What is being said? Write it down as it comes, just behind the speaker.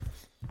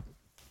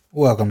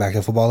Welcome back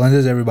to Football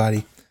Lenses,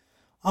 everybody.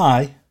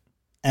 I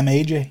am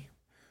AJ.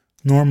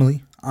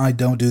 Normally, I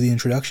don't do the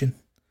introduction,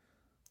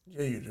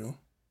 Yeah, you do.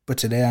 but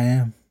today I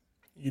am.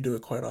 You do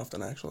it quite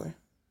often, actually.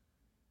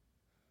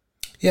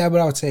 Yeah,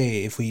 but I would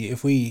say if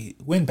we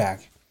went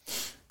back,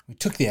 we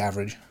took the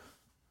average.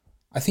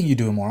 I think you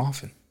do it more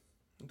often.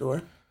 Do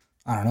I?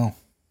 I don't know.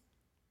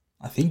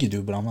 I think you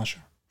do, but I'm not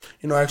sure.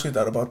 You know, I actually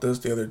thought about this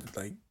the other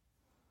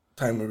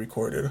time we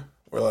recorded.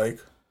 Where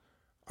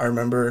I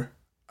remember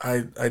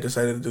I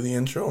decided to do the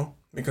intro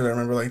because I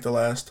remember the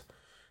last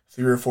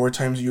 3 or 4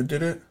 times you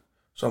did it.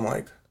 So I'm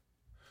like,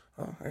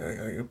 oh, I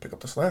gotta pick up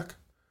the slack.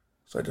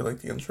 So I did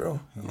the intro.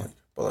 Yeah.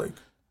 I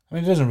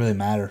It doesn't really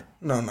matter.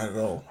 no, not at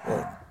all.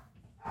 Well,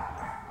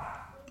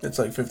 it's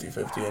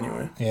 50-50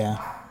 anyway. Yeah.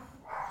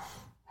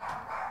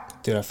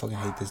 Dude, I fucking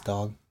hate this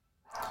dog.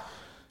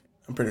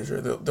 I'm pretty sure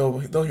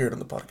they'll hear it on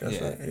the podcast,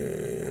 Yeah.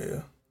 right?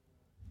 Yeah.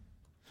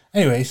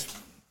 Anyways,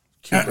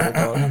 Cute little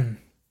dog.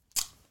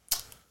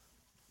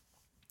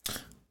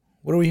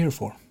 what are we here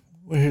for?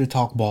 We're here to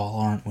talk ball,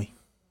 aren't we?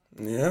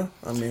 Yeah,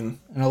 I mean,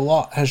 And a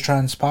lot has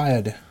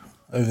transpired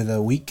over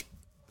the week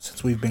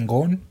since we've been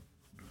gone.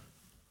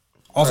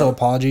 Also,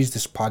 apologies,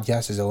 this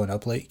podcast is going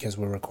up late because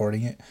we're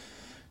recording it.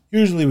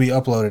 Usually we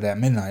upload it at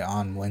midnight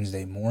on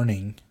Wednesday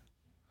morning.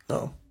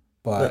 no.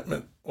 But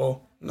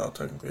Well, no,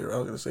 technically, I was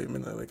going to say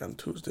midnight on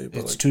Tuesday. But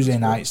it's Tuesday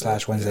night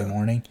 / Wednesday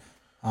morning.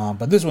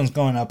 But this one's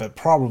going up at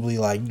probably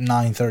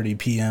 9:30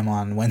 p.m.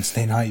 on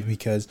Wednesday night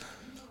because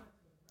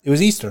it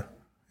was Easter.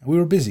 And we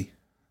were busy.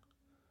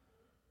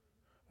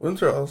 Wasn't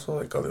there also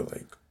other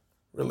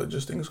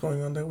religious things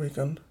going on that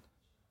weekend?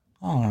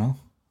 I don't know.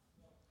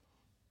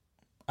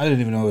 I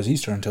didn't even know it was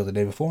Easter until the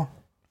day before.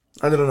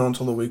 I didn't know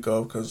until the week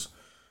of because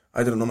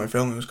I didn't know my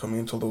family was coming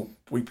until the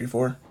week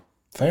before.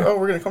 Fair. Oh,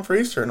 we're going to come for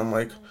Easter. And I'm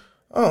like,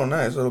 oh,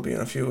 nice. It'll be in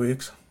a few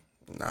weeks.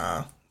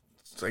 Nah.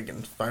 It's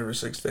in 5 or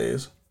 6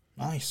 days.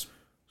 Nice.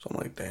 So I'm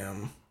like,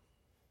 damn.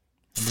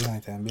 Be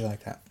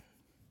like that.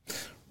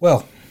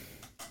 Well,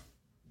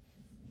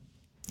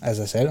 as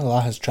I said, a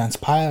lot has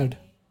transpired.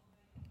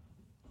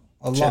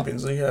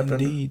 Champions League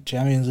happened. Indeed.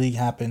 Champions League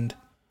happened.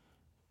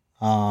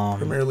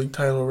 Premier League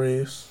title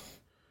race.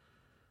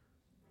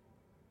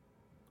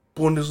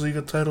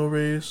 Bundesliga title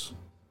race.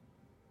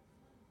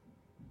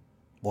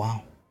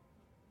 Wow.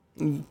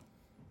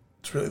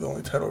 It's really the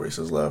only title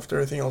races left.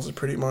 Everything else is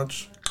pretty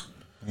much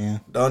Yeah.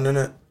 done in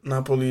it.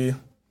 Napoli,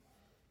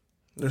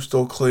 they're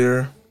still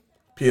clear.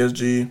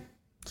 PSG,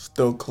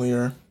 still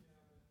clear.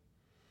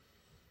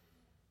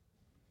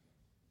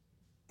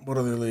 What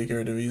other league?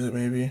 Eredivisie,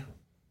 maybe?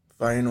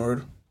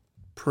 Feyenoord,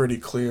 pretty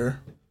clear.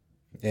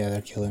 Yeah,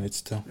 they're killing it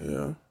still.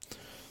 Yeah.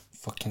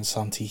 Fucking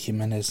Santi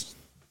Jimenez.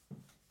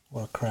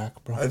 What a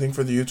crack, bro. I think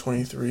for the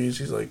U23s,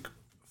 he's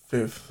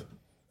 5th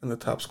in the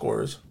top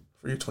scorers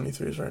for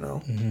U23s right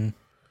now. Mm-hmm.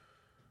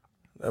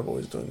 That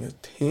boy's doing his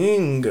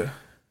thing.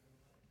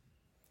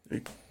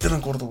 He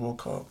didn't go to the World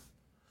Cup.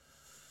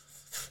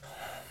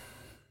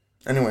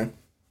 Anyway,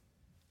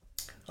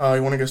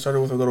 you want to get started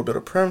with a little bit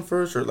of Prem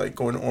first, or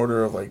go in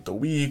order of the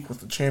week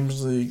with the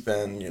Champions League,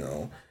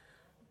 then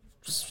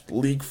just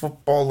league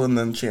football, and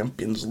then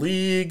Champions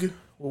League.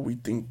 What we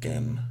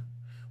thinking?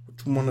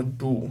 What you want to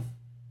do?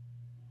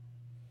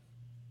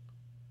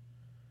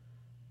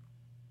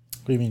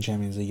 What do you mean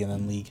Champions League and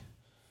then League?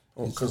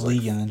 Well, It's because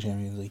League and then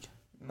Champions League.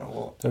 no,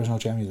 well, There was no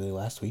Champions League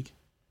last week.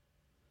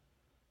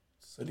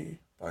 City,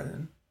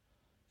 Bayern.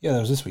 Yeah,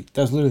 that was this week.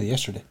 That was literally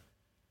yesterday.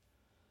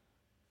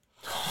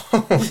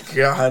 Oh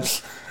God,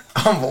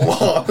 I'm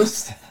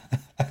lost.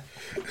 I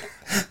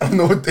don't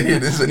know what day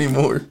it is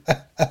anymore.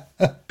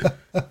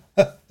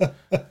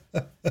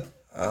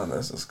 Oh,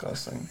 that's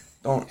disgusting.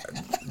 Don't.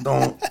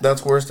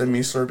 That's worse than me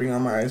slurping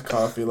on my iced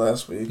coffee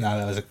last week. No,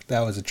 that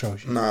was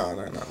atrocious. No.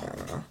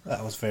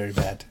 That was very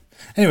bad.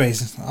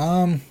 Anyways,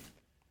 the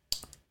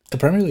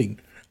Premier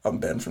League. I'm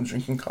banned from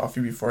drinking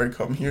coffee before I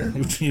come here.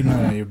 You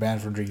know you're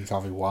banned from drinking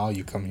coffee while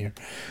you come here.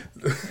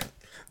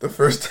 The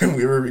first time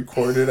we were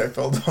recorded, I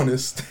fell down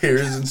his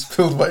stairs and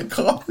spilled my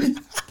coffee.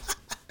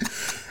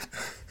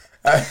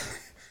 I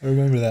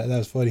remember that. That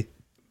was funny.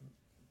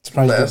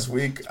 Last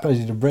week, Surprised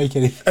you didn't break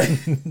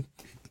anything.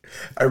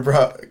 I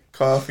brought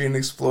coffee and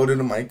exploded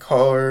in my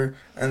car,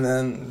 and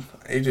then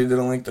AJ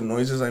didn't like the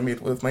noises I made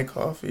with my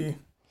coffee.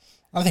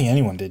 I don't think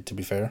anyone did, to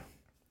be fair.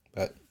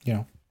 But,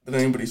 Did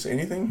anybody say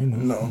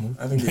anything? No.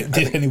 I think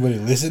Did anybody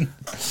listen?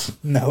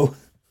 No.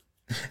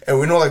 And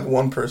we know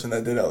one person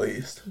that did at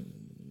least.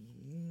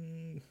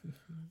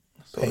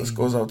 So this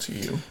goes out to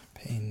you.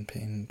 Pain.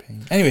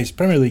 Anyways,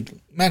 Premier League.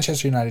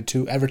 Manchester United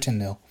 2, Everton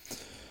 0.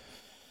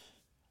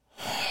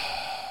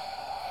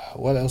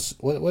 What else?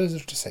 What is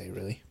there to say,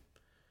 really?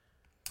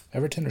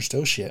 Everton are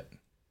still shit.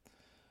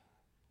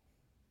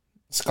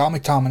 Scott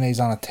McTominay's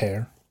on a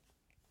tear.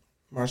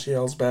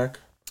 Martial's back.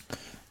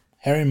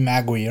 Harry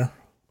Maguire,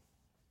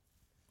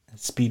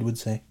 as Speed would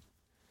say,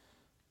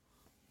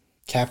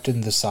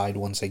 captained the side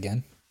once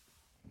again.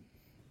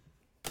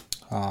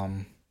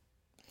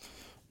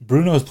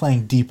 Bruno's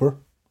playing deeper.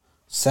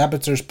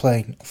 Sabitzer's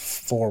playing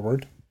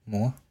forward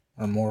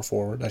more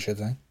forward, I should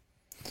say.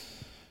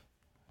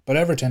 But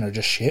Everton are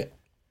just shit.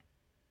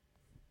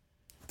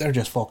 They're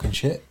just fucking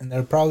shit, and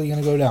they're probably going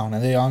to go down,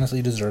 and they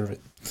honestly deserve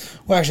it.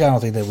 Well, actually, I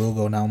don't think they will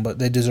go down, but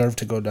they deserve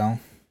to go down.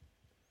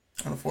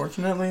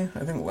 Unfortunately,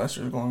 I think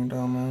Leicester's going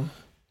down, man.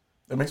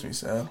 That makes me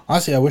sad.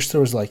 Honestly, I wish there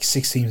was like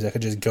 6 teams that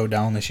could just go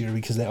down this year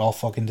because they all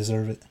fucking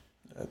deserve it.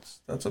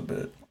 That's a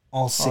bit.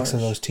 All 6 of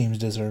those teams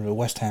deserve it.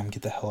 West Ham,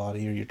 get the hell out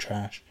of here, you're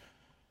trash.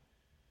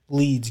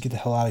 Leeds, get the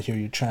hell out of here,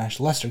 you're trash.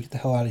 Leicester, get the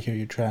hell out of here,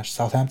 you're trash.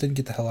 Southampton,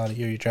 get the hell out of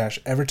here, you're trash.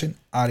 Everton,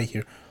 out of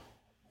here.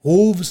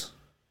 Wolves.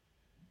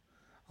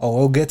 Oh,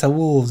 we'll get to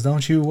Wolves,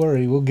 don't you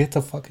worry. We'll get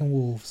to fucking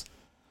Wolves.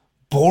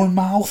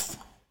 Bournemouth.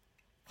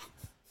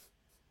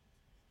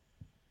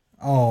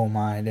 Oh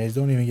my days,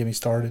 don't even get me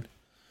started.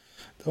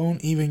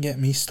 Don't even get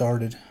me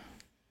started.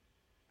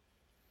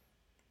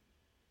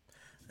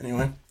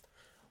 Anyway,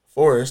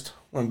 Forest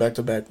went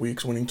back-to-back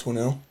weeks winning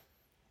 2-0.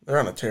 They're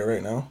on a tear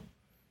right now.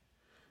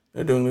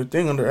 They're doing their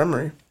thing under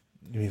Emery.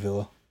 Give me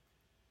Villa.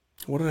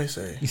 What did I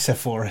say? You said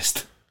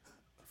Forest.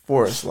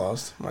 Forest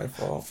lost. My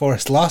fault.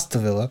 Forest lost to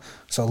Villa,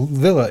 so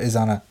Villa is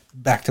on a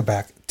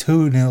back-to-back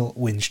 2-0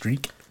 win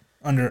streak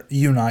under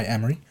Unai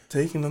Emery.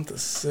 Taking them to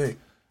 6th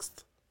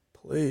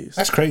place.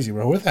 That's crazy,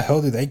 bro. Where the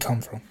hell did they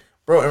come from?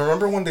 Bro, and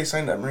remember when they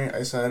signed Emery,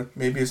 I said,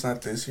 maybe it's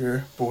not this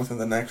year, but within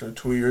the next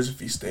 2 years, if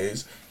he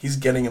stays, he's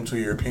getting him to a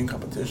European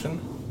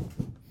competition.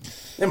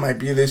 It might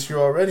be this year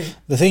already.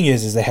 The thing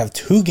is they have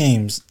 2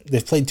 games.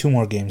 They've played 2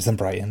 more games than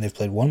Brighton. They've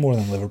played 1 more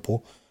than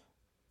Liverpool.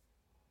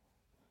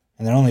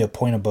 And they're only a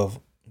point above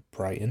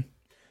Brighton.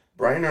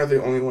 Brighton are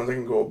the only ones that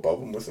can go above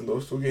them within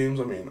those 2 games.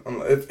 I mean,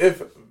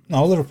 if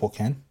no, Liverpool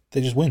can.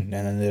 They just win,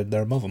 and then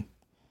they're above them.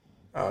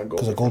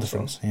 Because of goal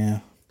difference, yeah.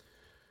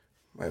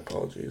 My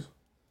apologies.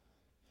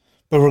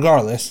 But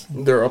regardless,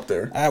 they're up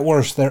there. At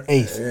worst, they're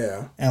 8th.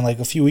 Yeah. And like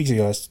a few weeks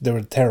ago, they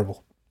were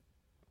terrible.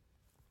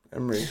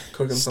 Emery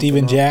cooking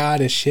Steven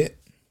Gerrard is shit.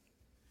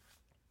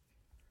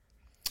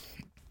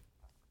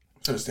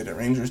 Should have stayed at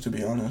Rangers, to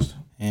be honest.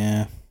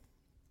 Yeah.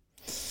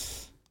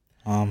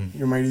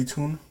 Your mighty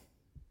tune.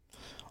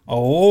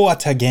 Oh,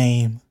 what a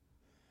game!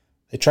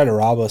 They tried to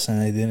rob us,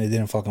 and it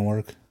didn't fucking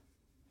work.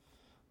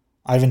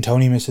 Ivan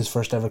Toney missed his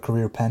first ever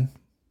career pen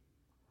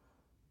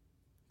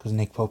because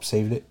Nick Pope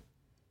saved it.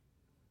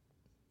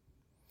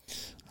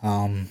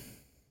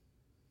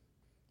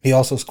 He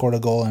also scored a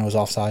goal and was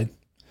offside.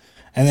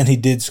 And then he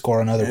did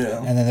score another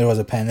pen. And then there was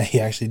a pen that he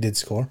actually did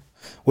score,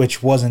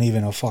 which wasn't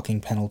even a fucking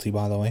penalty,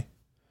 by the way.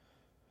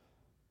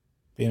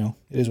 But, it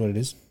is what it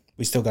is.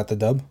 We still got the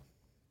dub.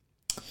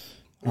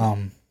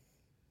 And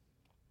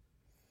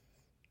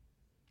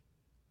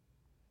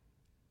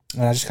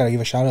I just got to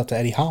give a shout out to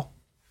Eddie Howe.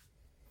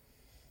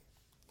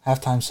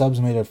 Halftime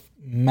subs made a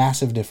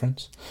massive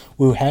difference.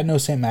 We had no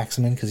St.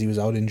 Maximin because he was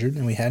out injured,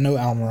 and we had no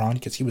Almiron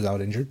because he was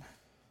out injured.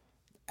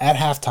 At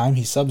halftime,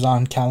 he subs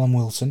on Callum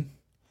Wilson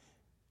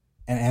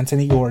and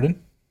Anthony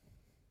Gordon.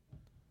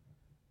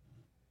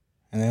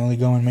 And they only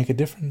go and make a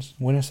difference,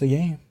 win us the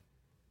game.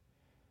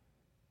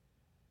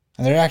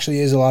 And there actually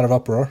is a lot of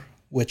uproar,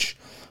 which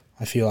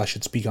I feel I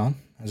should speak on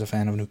as a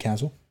fan of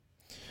Newcastle.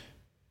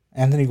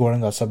 Anthony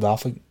Gordon got subbed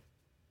off in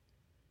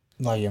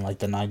the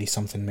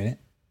 90-something minute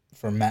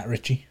for Matt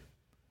Ritchie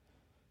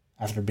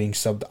after being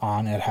subbed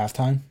on at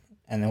halftime.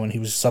 And then when he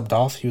was subbed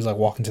off, he was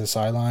walking to the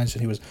sidelines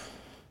and he was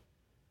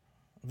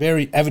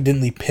very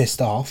evidently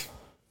pissed off.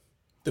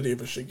 Did he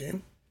have a shit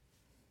game?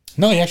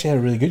 No, he actually had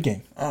a really good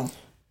game. Oh.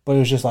 But it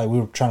was just we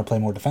were trying to play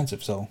more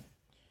defensive,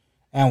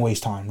 and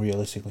waste time,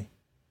 realistically.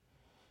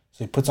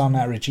 So he puts on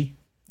Matt Ritchie,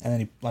 and then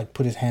he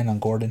put his hand on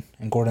Gordon,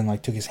 and Gordon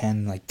took his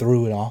hand and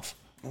threw it off.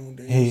 Oh,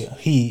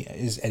 he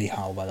is Eddie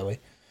Howe, by the way.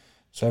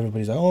 So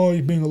everybody's like, oh,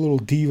 he's being a little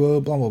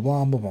diva, blah, blah,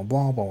 blah, blah, blah,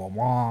 blah, blah,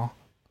 blah.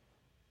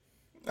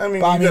 I mean,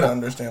 you gotta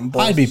understand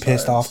both I'd be sides.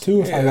 pissed off,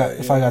 too,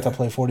 if I got to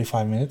play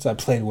 45 minutes. I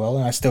played well,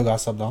 and I still got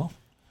subbed off.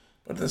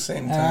 But at the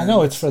same time... And I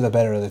know it's for the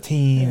better of the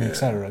team, et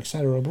cetera,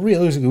 but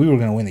realistically, we were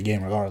going to win the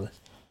game regardless.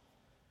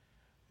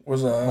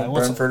 Was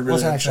Brentford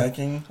really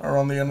attacking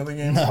around the end of the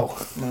game?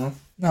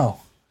 No.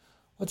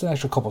 What's an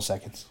extra couple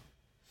seconds?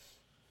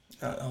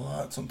 Not a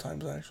lot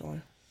sometimes,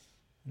 actually.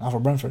 Not for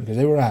Brentford, because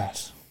they were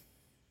ass.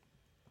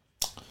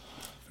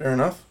 Fair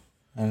enough.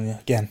 And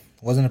again,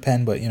 it wasn't a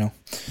pen, but,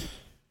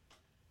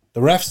 the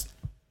refs,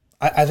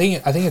 I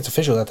think it's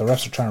official that the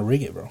refs are trying to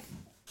rig it, bro.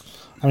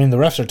 I mean, the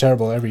refs are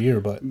terrible every year,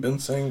 but been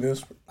saying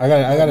this. I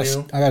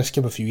gotta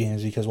skip a few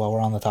games because while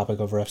we're on the topic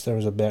of refs, there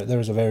was a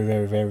very,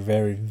 very, very,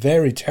 very,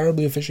 very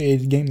terribly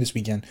officiated game this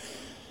weekend,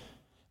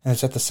 and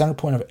it's at the center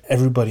point of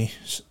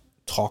everybody's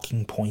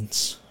talking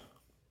points.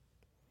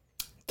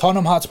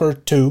 Tottenham Hotspur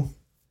 2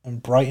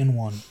 and Brighton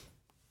 1.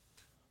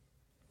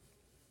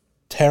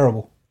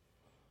 Terrible.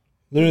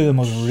 Literally the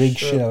most rigged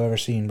shit I've ever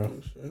seen, bro.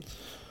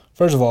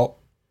 First of all,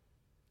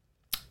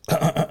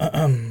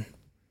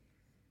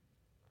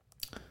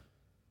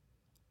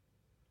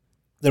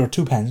 there were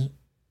 2 pens.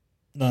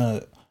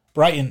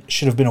 Brighton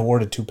should have been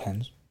awarded 2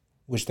 pens,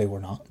 which they were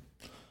not.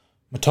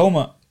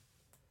 Matoma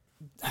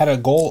had a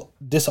goal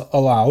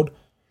disallowed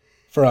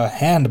for a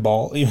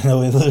handball, even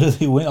though it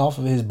literally went off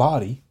of his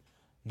body,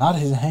 not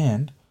his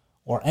hand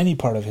or any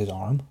part of his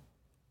arm.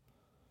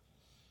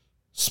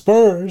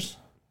 Spurs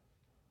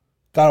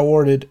got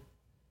awarded.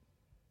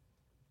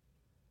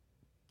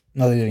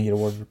 No, they didn't get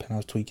awarded a pen. I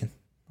was tweaking.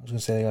 I was going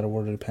to say they got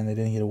awarded a pen. They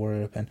didn't get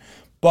awarded a pen.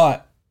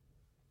 But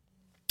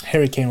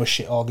Harry Kane was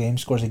shit all game.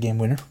 Scores a game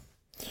winner.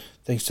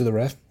 Thanks to the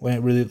ref. When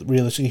it really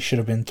realistically should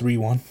have been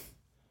 3-1.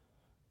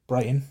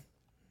 Brighton.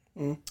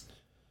 And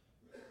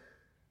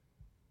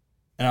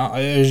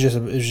it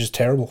was just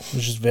terrible. It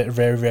was just very,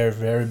 very, very,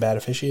 very bad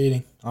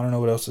officiating. I don't know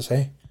what else to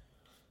say.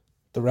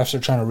 The refs are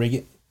trying to rig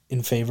it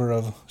in favor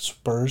of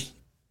Spurs.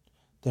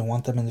 They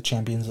want them in the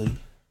Champions League.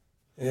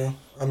 Yeah,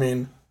 I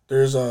mean,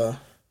 there's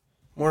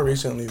more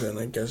recently than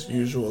I guess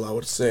usual, I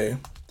would say,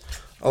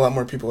 a lot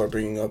more people are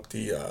bringing up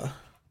the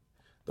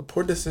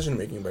poor decision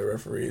making by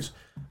referees,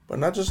 but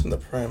not just in the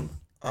Prem.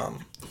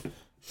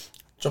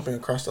 Jumping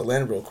across the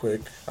land real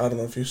quick, I don't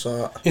know if you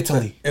saw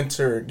Italy the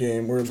Inter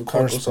game where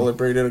Lukaku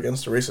celebrated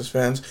against the racist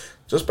fans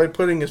just by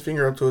putting his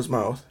finger up to his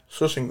mouth,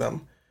 shushing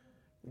them,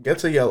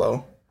 gets a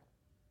yellow,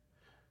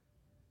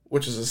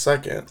 which is a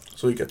second,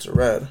 so he gets a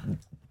red.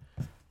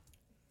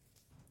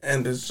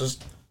 And it's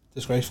just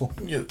disgraceful.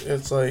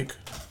 It's like,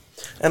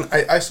 and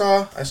I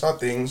saw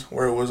things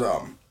where it was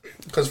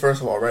because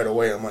first of all, right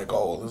away I'm like,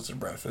 oh, this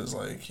ref is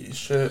like, he's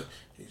shit,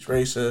 he's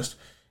racist,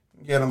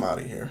 get him out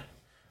of here.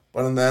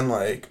 But then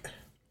like,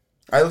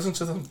 I listened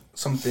to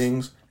some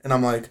things and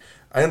I'm like,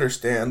 I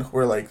understand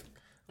where like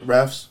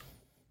refs,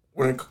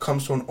 when it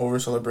comes to an over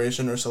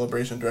celebration or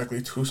celebration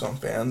directly to some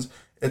fans,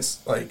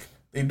 it's like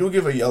they do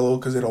give a yellow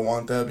because they don't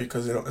want that,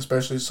 because they don't,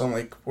 especially some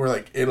like where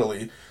like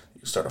Italy.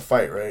 You start a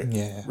fight, right?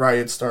 Yeah.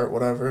 Riots start,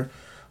 whatever.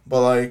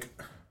 But, like,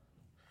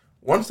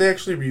 once they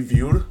actually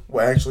reviewed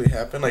what actually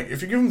happened, like,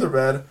 if you give them the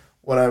red,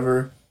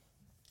 whatever,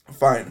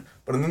 fine.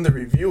 But then they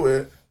review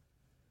it,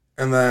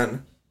 and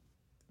then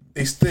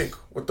they stick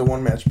with the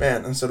one-match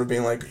ban instead of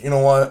being like, you know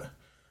what,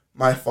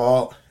 my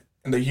fault.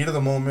 In the heat of the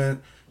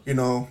moment, you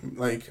know,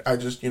 like, I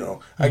just, you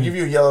know, I give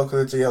you a yellow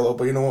because it's a yellow,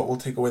 but you know what, we'll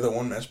take away the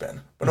one-match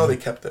ban. But no, they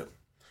kept it,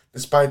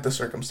 despite the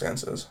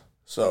circumstances.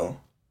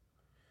 So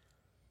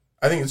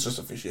I think it's just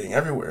officiating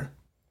everywhere,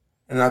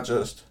 and not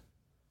just.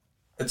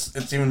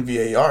 It's even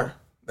VAR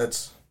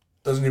that's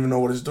doesn't even know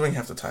what it's doing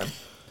half the time.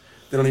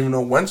 They don't even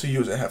know when to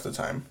use it half the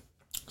time.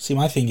 See,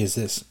 my thing is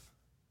this: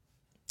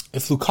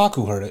 if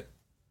Lukaku heard it,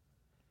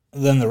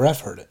 then the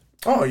ref heard it.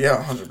 Oh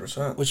yeah,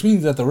 100%. Which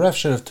means that the ref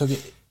should have took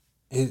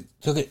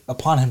it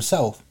upon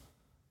himself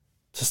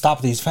to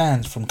stop these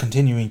fans from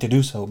continuing to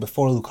do so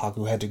before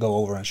Lukaku had to go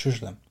over and shush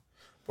them.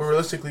 But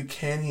realistically,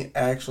 can he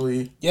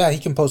actually? Yeah, he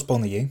can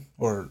postpone the game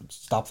or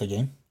stop the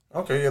game.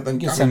 Okay, yeah, then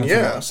send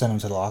him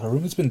to the locker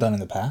room. It's been done in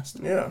the past.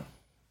 Yeah.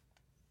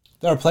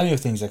 There are plenty of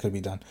things that could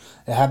be done.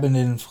 It happened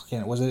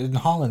was it in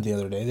Holland the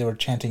other day? They were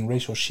chanting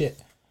racial shit.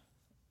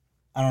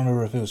 I don't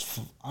remember if it was,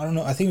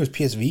 I think it was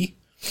PSV.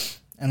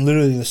 And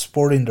literally the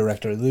sporting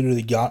director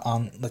literally got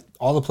on, like,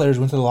 all the players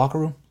went to the locker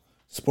room.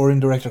 Sporting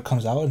director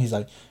comes out and he's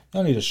like,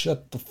 y'all need to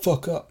shut the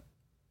fuck up.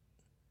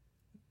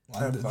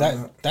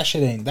 That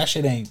shit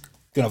ain't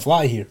gonna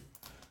fly here.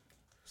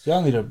 So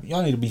y'all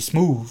need to be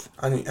smooth.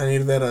 I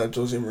needed that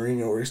Jose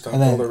Mourinho where he stopped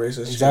all the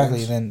racist. Exactly,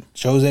 chants. And then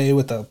Jose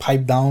with the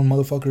pipe down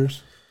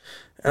motherfuckers.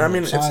 And I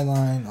mean,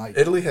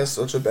 Italy has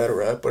such a bad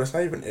rap, but it's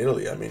not even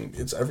Italy. I mean,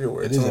 it's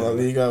everywhere. It's in La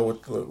Liga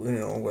with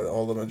with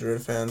all the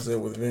Madrid fans there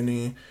with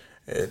Vinny.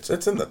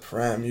 It's in the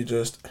Prem. You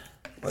just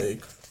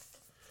like,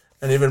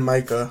 and even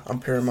Micah on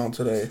Paramount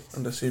today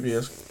on the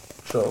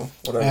CBS show,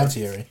 whatever. And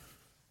Thierry.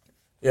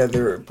 Yeah, they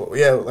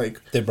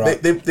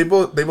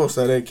both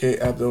said it. Kate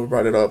Abdul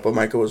brought it up, but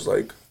Micah was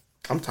like,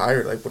 "I'm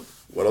tired. Like,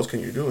 what else can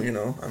you do? You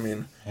know? I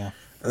mean, yeah."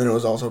 And then it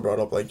was also brought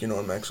up, like,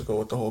 in Mexico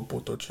with the whole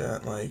puto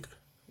chant, like,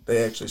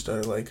 they actually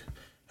started like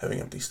having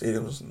empty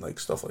stadiums and like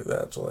stuff like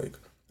that. So like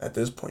at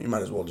this point, you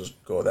might as well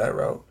just go that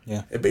route.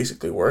 Yeah, it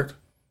basically worked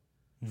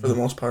for the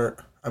most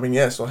part. I mean,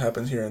 yeah, it still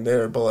happens here and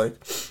there, but like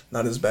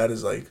not as bad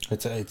as like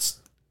it's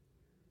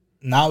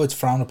now it's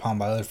frowned upon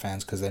by other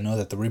fans because they know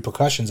that the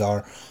repercussions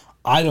are.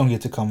 I don't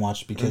get to come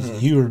watch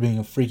because you are being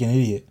a freaking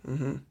idiot.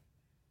 Mm-hmm.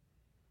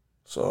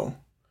 So,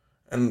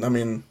 and I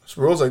mean,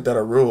 rules like that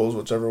are rules,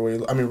 whichever way.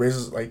 I mean,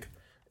 raises like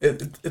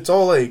it's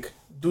all like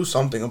do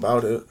something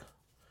about it.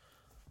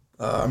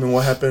 I mean,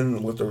 what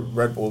happened with the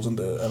Red Bulls and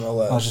the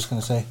MLS? I was just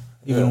gonna say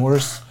even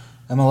worse,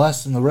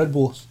 MLS and the Red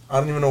Bulls. I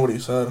don't even know what he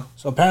said.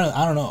 So apparently,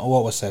 I don't know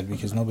what was said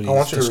because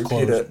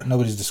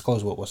nobody's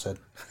disclosed what was said.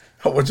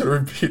 I want you to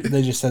repeat it.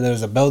 They just said there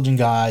was a Belgian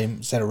guy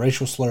said a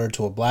racial slur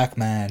to a black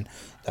man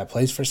that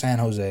plays for San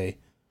Jose.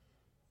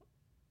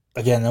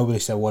 Again, nobody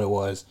said what it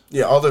was.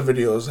 Yeah, all the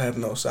videos have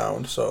no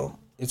sound, so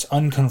it's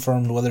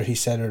unconfirmed whether he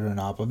said it or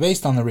not. But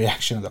based on the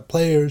reaction of the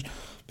players,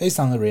 based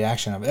on the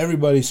reaction of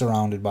everybody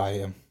surrounded by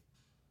him,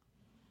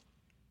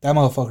 that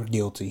motherfucker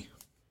guilty.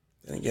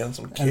 And again,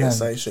 some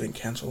KSI shouldn't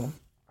cancel him.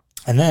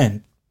 And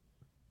then,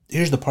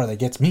 here's the part that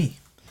gets me.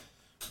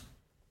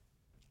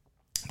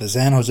 The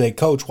San Jose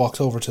coach walks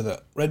over to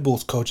the Red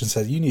Bulls coach and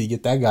says, you need to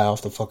get that guy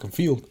off the fucking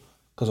field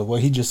because of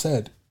what he just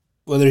said.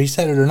 Whether he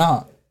said it or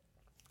not.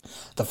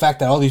 The fact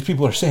that all these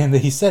people are saying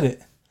that he said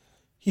it,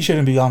 he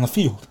shouldn't be on the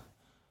field.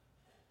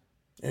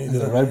 And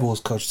the Red Bulls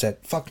coach said,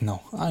 fuck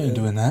no, I ain't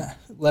doing that.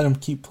 Let them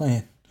keep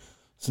playing.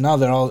 So now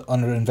they're all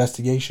under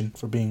investigation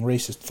for being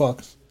racist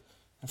fucks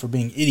and for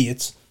being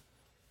idiots.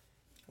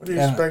 What do you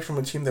expect from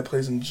a team that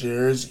plays in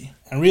Jersey?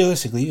 And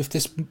realistically, if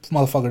this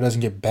motherfucker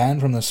doesn't get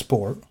banned from the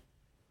sport,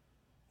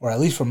 or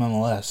at least from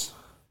MLS,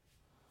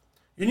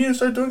 you need to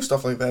start doing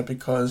stuff like that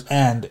because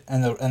and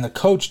the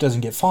coach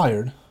doesn't get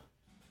fired,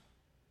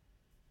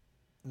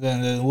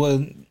 then it's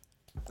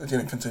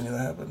going to continue to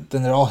happen.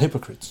 Then they're all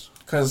hypocrites.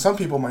 Because some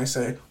people might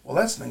say, well,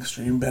 that's an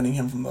extreme, banning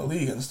him from the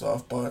league and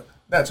stuff, but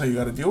that's how you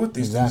got to deal with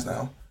these things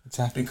now.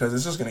 Exactly. Because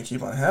it's just going to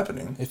keep on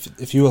happening.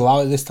 If you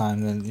allow it this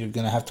time, then you're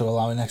going to have to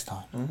allow it next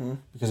time. Mm-hmm.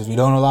 Because if you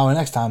don't allow it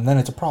next time, then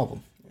it's a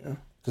problem. Yeah.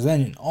 Because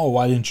then,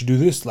 why didn't you do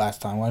this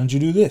last time? Why didn't you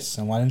do this?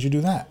 And why didn't you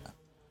do that?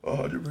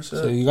 100%.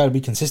 So you got to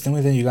be consistent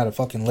with it. You got to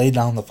fucking lay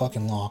down the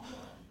fucking law.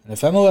 And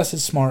if MLS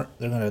is smart,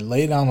 they're going to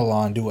lay down the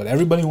law and do what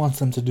everybody wants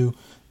them to do.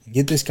 And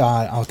get this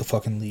guy out the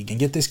fucking league. And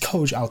get this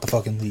coach out the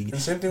fucking league.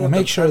 And same thing and with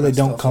make sure they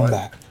don't come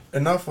back.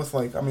 Enough with,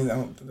 like, I mean, I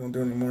don't do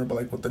it anymore, but,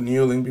 like, with the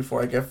kneeling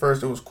before, like, at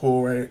first it was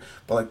cool, right?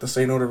 But, like, the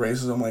say no to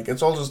racism, like,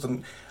 it's all just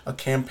a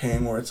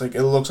campaign where it's, like,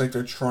 it looks like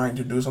they're trying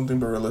to do something,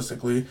 but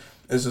realistically,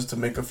 it's just to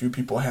make a few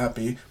people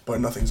happy, but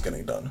nothing's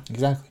getting done.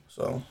 Exactly.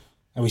 So.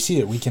 And we see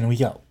it week in and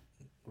week out.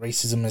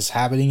 Racism is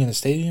happening in the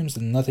stadiums,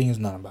 and nothing is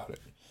done about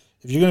it.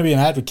 If you're going to be an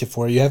advocate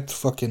for it, you have to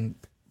fucking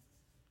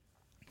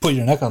put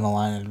your neck on the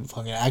line and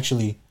fucking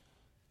actually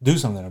do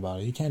something about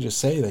it. You can't just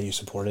say that you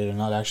support it and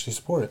not actually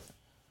support it.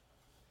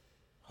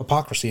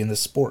 Hypocrisy in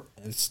this sport.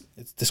 It's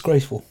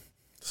disgraceful.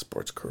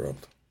 Sport's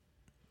corrupt.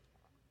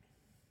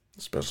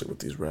 Especially with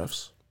these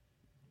refs.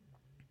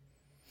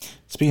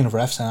 Speaking of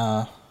refs,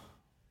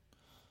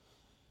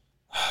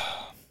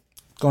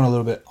 going a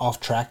little bit off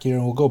track here,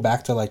 and we'll go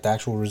back to like the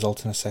actual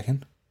results in a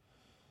second.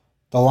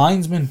 The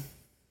linesman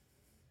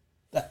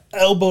that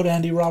elbowed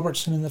Andy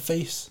Robertson in the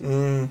face.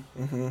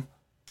 Mm-hmm.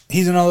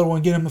 He's another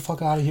one. Get him the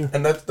fuck out of here.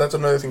 And that's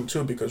another thing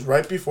too, because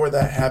right before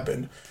that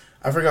happened,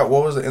 I forgot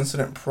what was the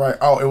incident prior.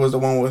 Oh, it was the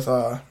one with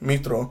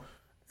Mitro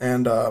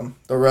and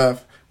the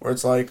ref, where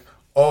it's like,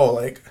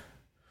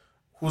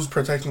 who's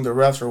protecting the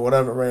refs or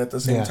whatever, right? At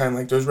the same time,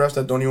 like, there's refs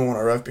that don't even want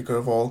to ref because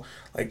of all,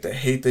 like, the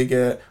hate they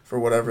get for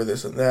whatever,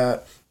 this and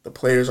that. The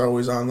players are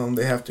always on them.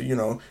 They have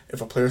to,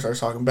 if a player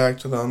starts talking back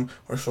to them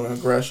or showing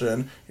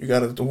aggression, you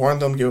got to warn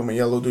them, give them a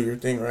yellow, do your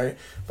thing, right?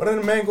 But then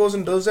the man goes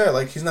and does that.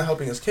 Like, he's not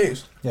helping his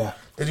case. Yeah.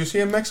 Did you see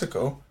in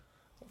Mexico?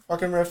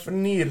 Fucking ref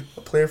need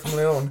a player from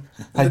Leon.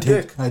 I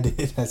did.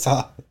 I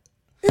saw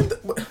it.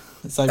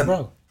 It's like,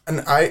 bro.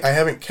 And I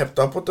haven't kept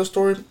up with the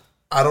story.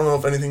 I don't know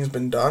if anything's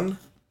been done.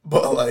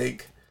 But,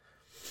 like,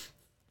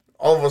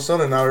 all of a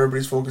sudden now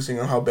everybody's focusing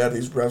on how bad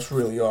these refs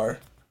really are.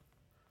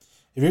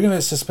 If you're going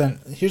to suspend...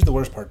 Here's the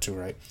worst part, too,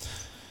 right?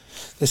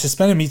 They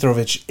suspended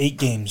Mitrovic 8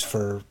 games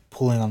for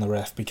pulling on the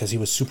ref because he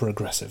was super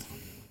aggressive.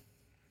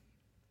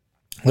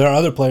 There are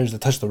other players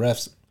that touch the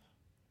refs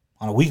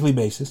on a weekly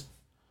basis.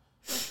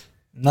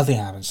 Nothing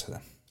happens to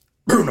them.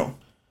 Bruno.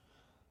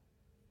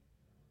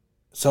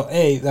 So,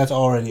 that's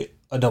already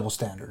a double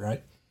standard,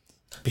 right?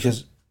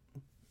 Because,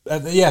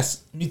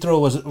 yes, Mitro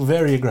was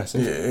very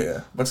aggressive.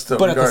 Yeah. But still,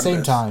 but at the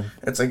same time...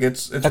 It's like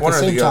it's at one the or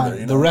same the time,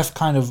 other, the ref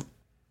kind of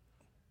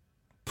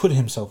put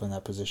himself in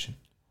that position.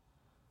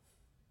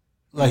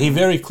 Like, he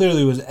very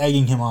clearly was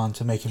egging him on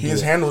to make him do it.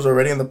 His hand was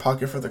already in the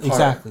pocket for the car.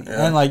 Exactly.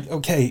 Yeah. And, like,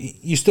 okay,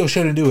 you still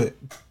shouldn't do it.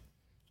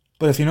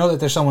 But if you know that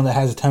there's someone that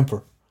has a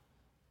temper,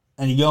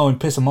 and you go and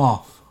piss him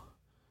off,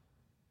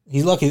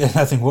 he's lucky that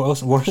nothing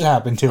worse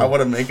happened to him. I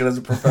wouldn't make it as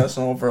a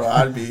professional, bro.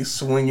 I'd be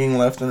swinging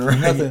left and right.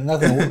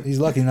 Nothing. He's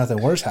lucky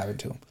nothing worse happened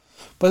to him.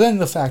 But then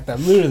the fact that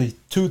literally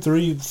 2,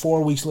 3,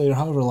 4 weeks later,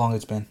 however long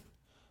it's been,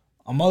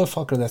 a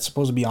motherfucker that's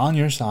supposed to be on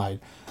your side,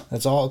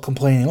 that's all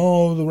complaining,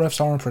 oh, the refs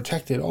aren't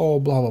protected, oh,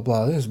 blah, blah,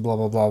 blah, this, blah,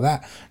 blah, blah,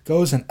 that,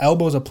 goes and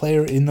elbows a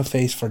player in the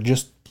face for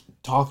just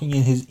talking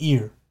in his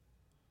ear.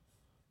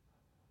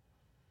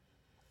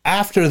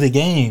 After the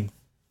game.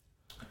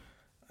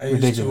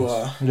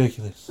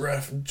 Ridiculous.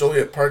 Ref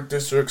Joliet Park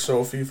District,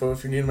 so FIFA,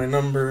 if you need my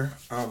number,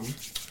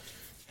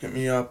 hit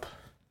me up.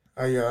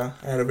 I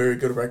had a very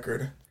good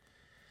record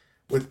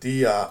with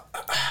the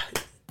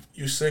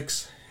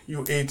U6,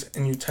 U8,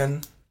 and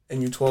U10,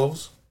 and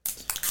U12s.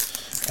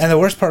 And the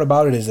worst part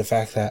about it is the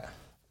fact that...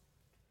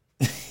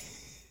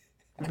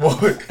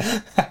 What?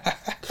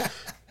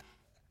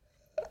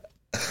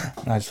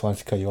 I just wanted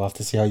to cut you off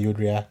to see how you would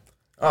react.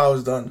 Oh, I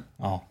was done.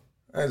 Oh.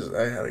 I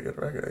had a good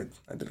record.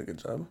 I did a good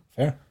job.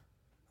 Fair.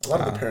 A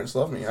lot of the parents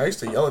love me. I used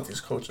to yell at these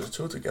coaches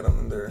too to get them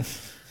in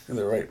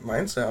their right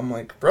mindset. I'm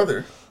like,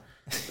 brother,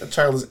 that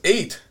child is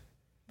 8,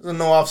 doesn't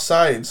know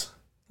offsides.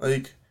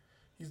 Like,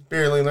 he's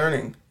barely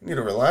learning. You need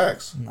to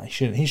relax. No,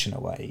 he should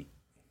know by 8.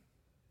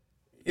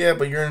 Yeah,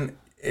 but you're in an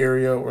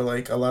area where,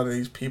 like, a lot of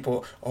these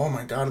people. Oh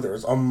my God, there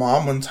was a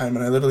mom one time,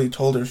 and I literally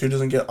told her if she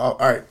doesn't get. All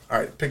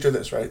right. Picture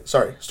this, right?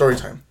 Sorry, story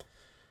time.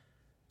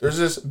 There's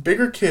this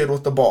bigger kid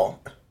with the ball.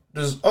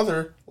 There's this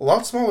other, a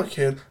lot smaller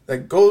kid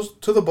that goes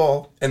to the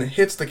ball and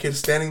hits the kid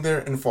standing there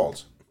and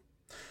falls.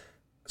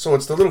 So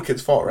it's the little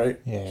kid's fault, right?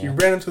 Yeah. He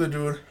ran into the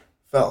dude,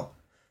 fell.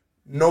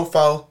 No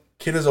foul.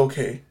 Kid is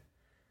okay.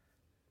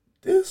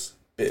 This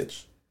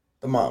bitch,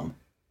 the mom,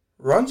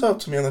 runs up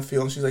to me on the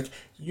field and she's like,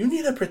 "You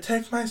need to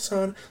protect my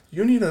son.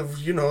 You need to,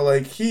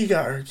 like he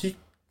got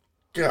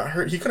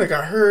hurt. He could have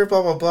got hurt.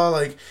 Blah blah blah."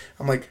 Like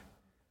I'm like,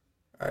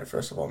 all right.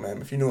 First of all,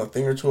 ma'am, if you knew a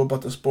thing or two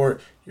about the sport,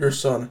 your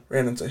son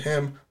ran into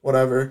him.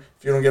 Whatever.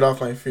 If you don't get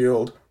off my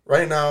field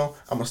right now,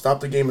 I'm gonna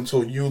stop the game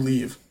until you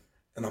leave.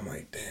 And I'm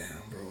like,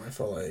 damn, bro. I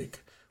felt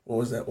like, what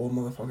was that old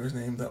motherfucker's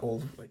name? That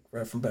old like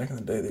rap from back in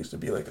the day. They used to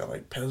be like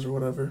Pez or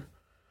whatever.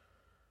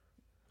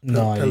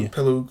 No idea.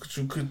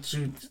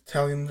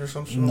 Italian or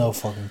some shit. No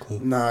fucking clue.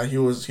 Nah, he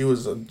was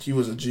a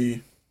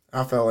G.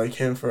 I felt like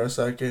him for a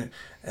second,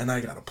 and I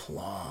got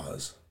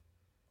applause.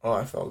 Oh,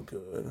 I felt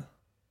good.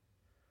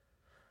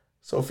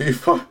 So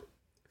FIFA,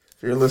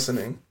 if you're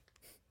listening,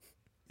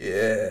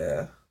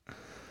 yeah,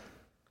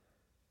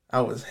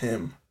 I was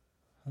him.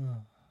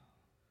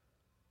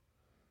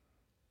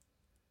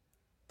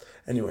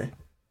 Anyway,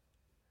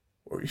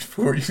 what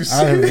were you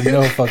saying? I have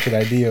no fucking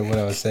idea what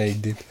I was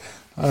saying, dude.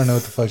 I don't know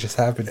what the fuck just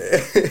happened.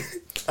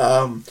 These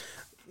are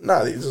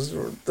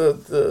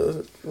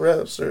the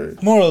reps are.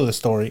 Moral of the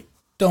story: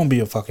 don't be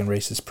a fucking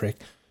racist prick.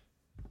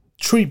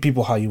 Treat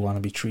people how you want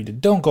to be treated.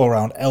 Don't go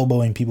around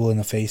elbowing people in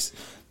the face.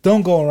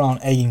 Don't go around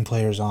egging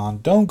players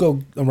on. Don't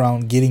go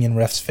around getting in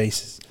refs'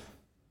 faces.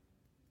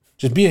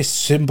 Just be a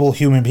simple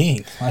human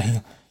being.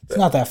 Like, it's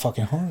not that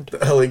fucking hard. The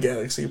LA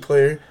Galaxy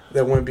player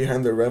that went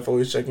behind the ref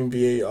always checking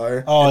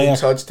VAR. Oh, and yeah.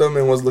 he touched him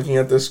and was looking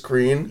at the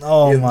screen.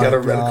 Oh, he my got a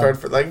red God. card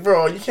for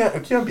bro. You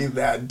can't be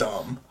that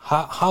dumb.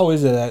 How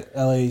is it that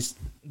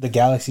the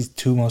Galaxy's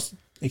two most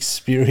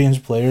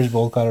experienced players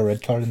both got a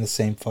red card in the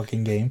same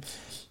fucking game?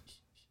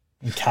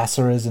 And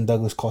Cáceres and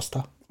Douglas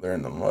Costa. They're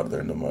in the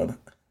mud.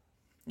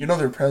 You know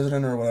their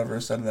president or whatever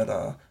said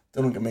that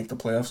they don't make the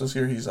playoffs this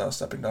year. He's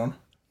stepping down.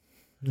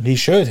 He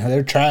should.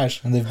 They're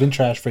trash, and they've been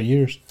trash for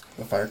years.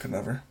 The Fire could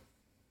never.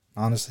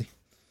 Honestly.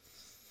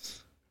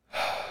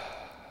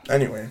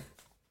 Anyway.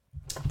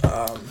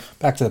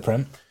 Back to the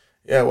Prem.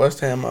 Yeah, West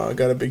Ham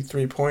got a big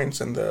 3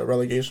 points in the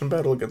relegation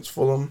battle against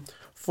Fulham.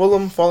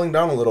 Fulham falling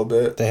down a little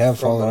bit. They have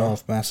fallen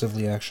off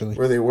massively, actually.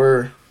 Where they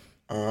were.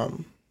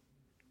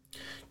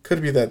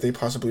 Could be that they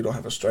possibly don't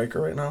have a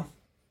striker right now.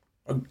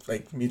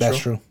 Like Mitro. That's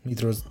true.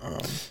 Mitro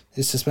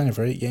is suspended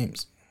for 8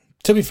 games.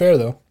 To be fair,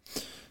 though,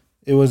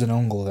 it was an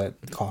own goal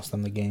that cost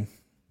them the game.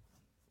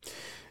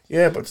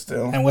 Yeah, but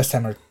still. And West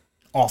Ham are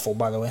awful,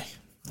 by the way.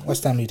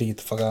 West Ham need to get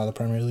the fuck out of the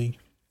Premier League.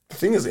 The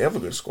thing is, they have a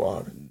good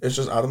squad. It's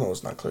just, I don't know,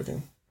 it's not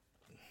clicking.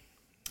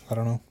 I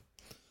don't know.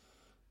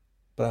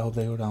 But I hope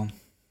they go down.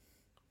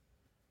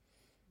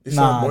 They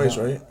still have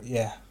Moyes, right?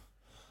 Yeah.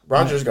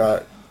 Rodgers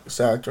got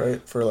sacked,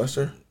 right, for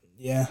Leicester?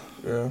 Yeah.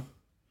 Yeah.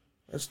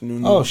 That's new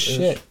news. Oh,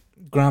 shit.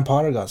 Graham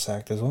Potter got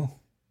sacked as well.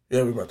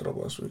 Yeah, we brought that up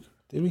last week.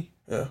 Did we?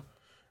 Yeah.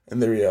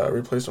 And they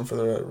replaced him for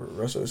the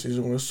rest of the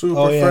season with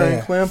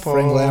Frank Lampard.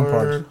 Frank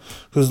Lampard,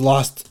 who's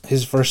lost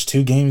his first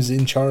 2 games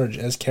in charge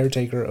as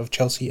caretaker of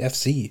Chelsea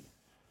FC,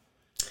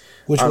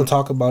 which we'll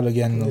talk about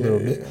again in a little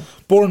bit. Yeah.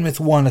 Bournemouth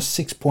won a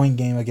 6-point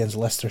game against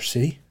Leicester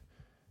City,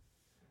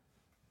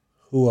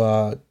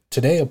 who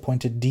today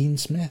appointed Dean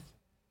Smith.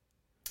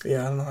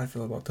 Yeah, I don't know how I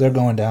feel about that. They're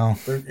going down.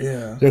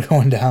 They're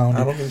going down.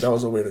 I don't think that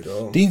was the way to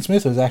go. Dean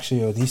Smith was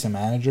actually a decent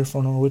manager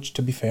for Norwich,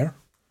 to be fair.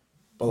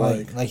 But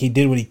like he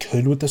did what he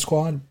could with the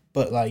squad,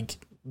 but like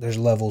there's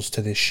levels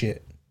to this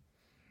shit.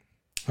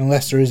 And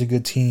Leicester is a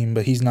good team,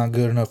 but he's not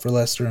good enough for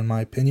Leicester in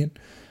my opinion.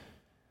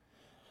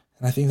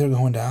 And I think they're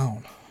going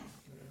down.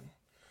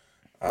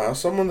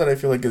 Someone that I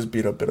feel like is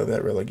beat a bit of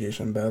that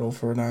relegation battle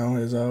for now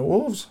is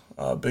Wolves.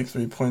 Big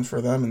 3 points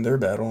for them in their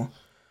battle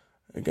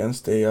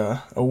against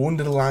a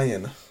wounded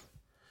lion.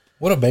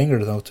 What a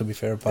banger, though, to be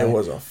fair. By it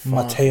was a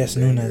Matheus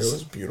Nunes. It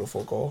was a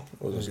beautiful goal.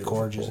 It was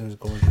gorgeous. Goal. It was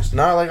gorgeous.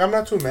 Nah, like, I'm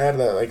not too mad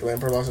that, like,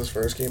 Lampard lost his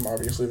first game.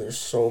 Obviously, there's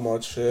so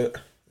much shit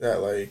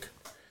that, like,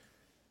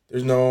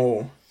 there's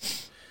no...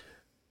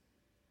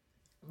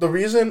 The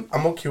reason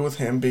I'm okay with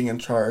him being in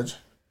charge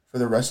for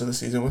the rest of the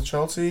season with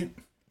Chelsea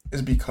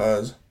is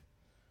because,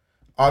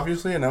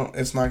 obviously, I know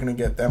it's not going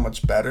to get that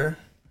much better,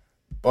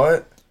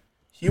 but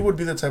he would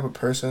be the type of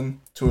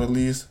person to at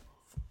least,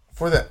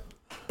 by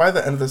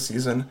the end of the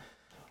season,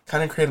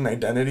 kind of create an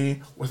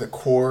identity with a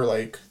core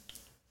like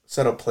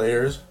set of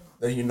players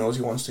that he knows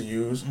he wants to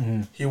use.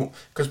 Mm-hmm.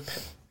 Because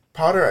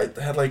Potter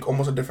had like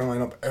almost a different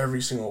lineup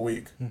every single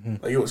week. Mm-hmm.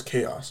 Like it was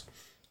chaos.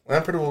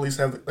 Lampard will at least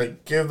have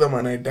like give them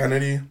an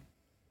identity,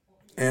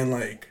 and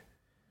like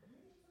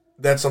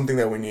that's something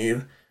that we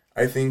need.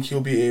 I think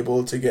he'll be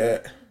able to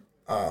get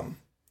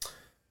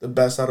the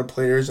best out of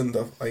players and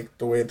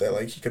the way that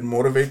like he can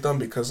motivate them,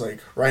 because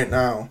like right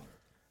now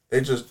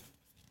it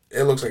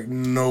looks like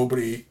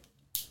nobody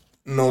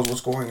knows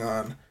what's going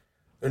on.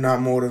 They're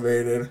not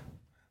motivated.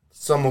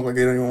 Some look like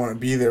they don't even want to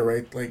be there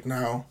right like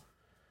now.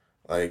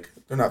 Like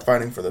they're not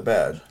fighting for the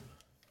badge.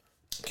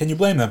 Can you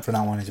blame them for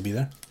not wanting to be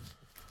there?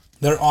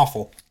 They're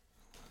awful.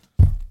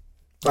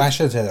 I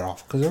should say they're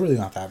awful because they're really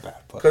not that bad.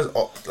 Because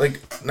like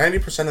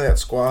 90% of that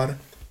squad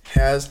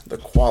has the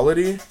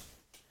quality.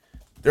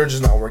 They're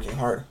just not working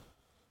hard.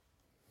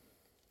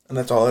 And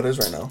that's all it is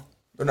right now.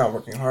 They're not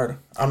working hard.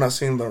 I'm not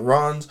seeing the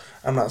runs.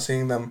 I'm not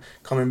seeing them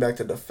coming back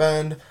to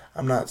defend.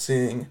 I'm not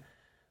seeing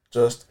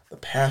just the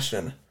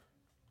passion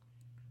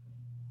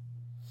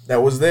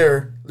that was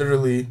there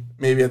literally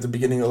maybe at the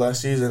beginning of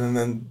last season, and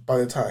then by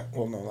the time,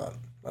 well, no, not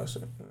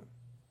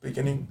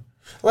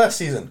last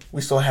season,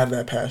 we still had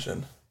that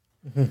passion.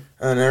 Mm-hmm.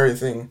 And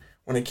everything,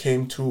 when it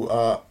came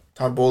to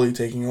Todd Bowley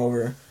taking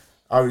over,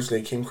 obviously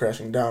it came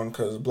crashing down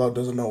because Blood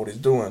doesn't know what he's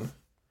doing.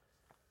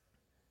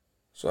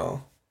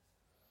 So,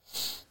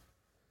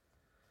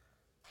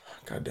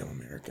 goddamn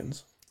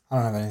Americans. I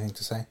don't have anything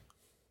to say.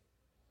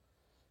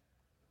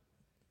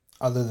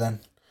 Other than,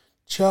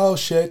 chill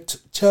shit.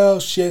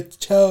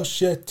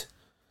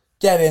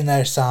 Get in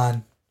there,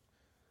 son.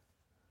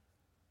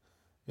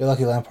 You're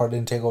lucky Lampard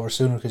didn't take over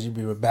sooner because you'd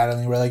be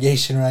battling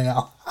relegation right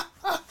now.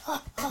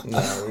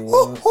 No, we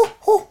won't.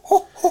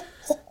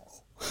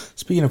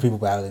 Speaking of people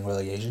battling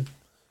relegation,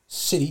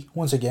 City,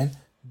 once again,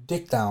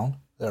 dick down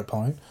their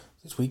opponent.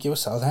 This week it was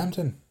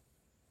Southampton.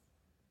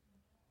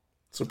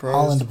 Surprised?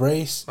 Holland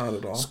brace. Not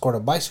at all. Scored a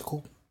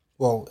bicycle.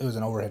 Well, it was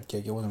an overhead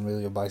kick. It wasn't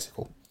really a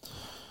bicycle.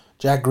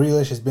 Jack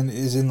Grealish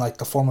is in like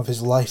the form of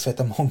his life at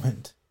the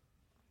moment.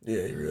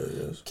 Yeah, he really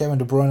is. Kevin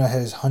De Bruyne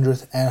had his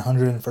 100th and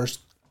 101st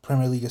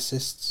Premier League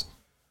assists.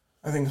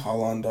 I think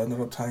Haaland ended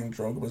up tying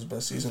Drogba's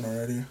best season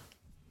already.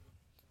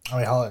 I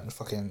mean, Holland,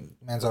 fucking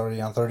man's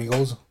already on 30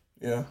 goals.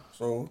 Yeah,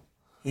 so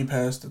he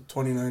passed at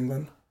 29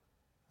 then.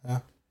 Yeah.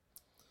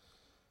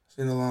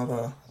 Seen a lot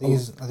of... I think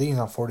he's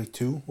on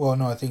 42. Well,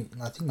 no, I think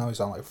now he's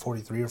on like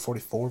 43 or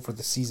 44 for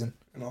the season.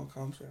 In all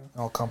comps,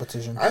 yeah. All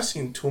competitions. I've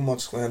seen too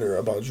much slander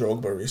about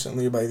Drogba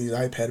recently by these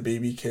iPad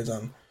baby kids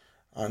on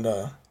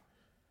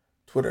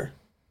Twitter.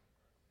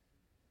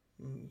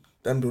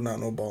 Them do not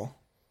know ball.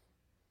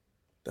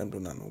 That's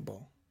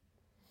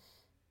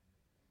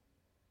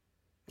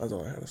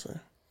all I had to say.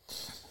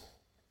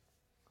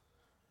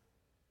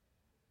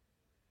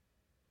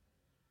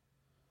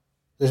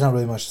 There's not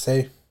really much to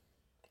say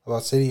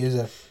about City, is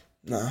there?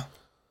 Nah.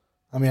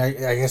 I mean, I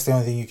guess the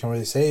only thing you can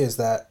really say is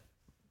that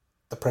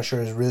the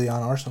pressure is really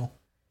on Arsenal.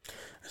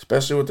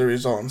 Especially with the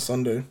result on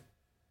Sunday.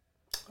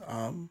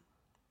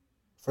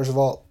 First of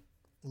all,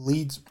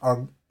 Leeds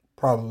are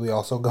probably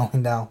also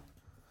going down.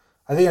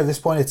 I think at this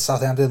point it's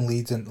Southampton,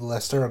 Leeds, and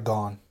Leicester are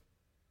gone.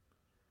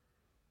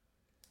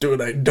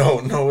 Dude, I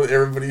don't know.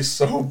 Everybody's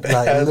so bad.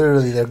 Like,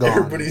 literally, they're gone.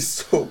 Everybody's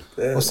so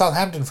bad. Well,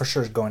 Southampton for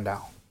sure is going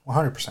down.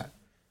 100%.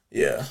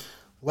 Yeah.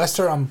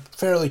 Leicester, I'm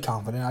fairly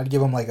confident. I'd give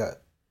them like a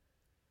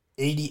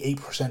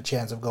 88%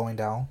 chance of going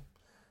down.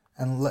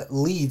 And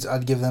Leeds,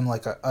 I'd give them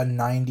like a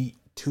 92%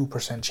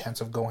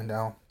 chance of going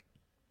down.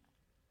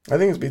 I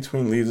think it's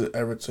between Leeds,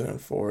 Everton,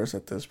 and Forest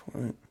at this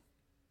point.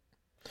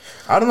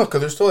 I don't know,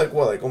 because there's still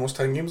like almost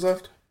 10 games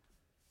left?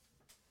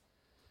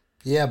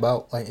 Yeah,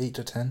 about like 8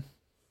 to 10.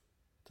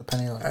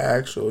 Depending on...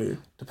 Actually.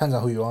 Depends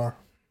on who you are.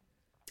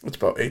 It's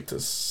about 8 to...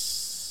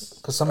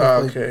 Because some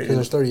have played... Because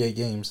there's 38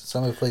 games.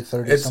 Some have played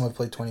 30, some have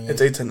played 28.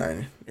 It's 8 to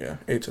 9. Yeah,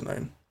 8 to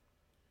 9.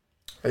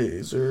 Hey,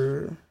 is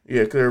there...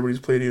 Yeah, because everybody's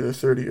played either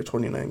 30 or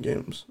 29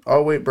 games.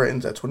 Oh, wait,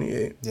 Brighton's at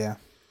 28. Yeah.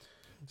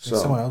 So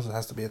someone else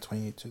has to be at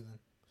 28 too, then.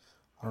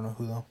 I don't know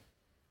who, though.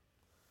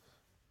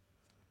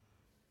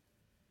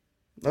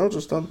 No,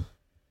 just them.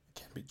 It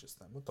can't be just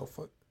them. What the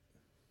fuck?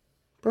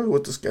 Probably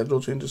with the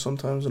schedule changes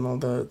sometimes and all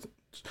that.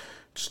 It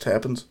just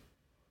happens.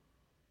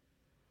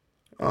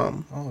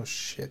 Oh,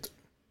 shit.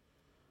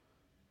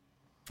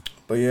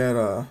 But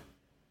yeah,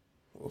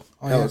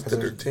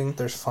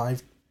 there's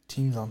 5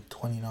 teams on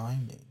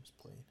 29 games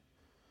played.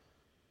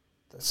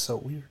 That's so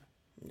weird.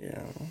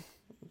 Yeah.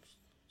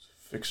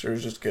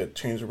 Fixtures just get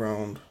changed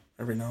around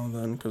every now and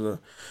then because of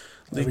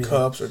League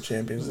Cups or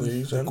Champions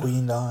Leagues. The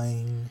Queen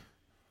dying,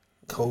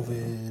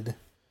 COVID.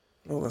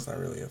 No, that's not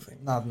really a thing.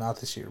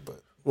 Not this year,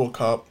 but... World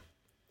Cup.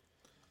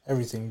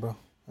 Everything, bro.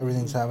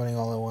 Everything's happening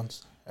all at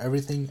once.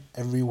 Everything,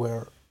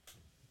 everywhere,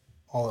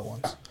 all at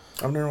once.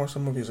 I've never watched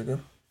some movies. Is it good?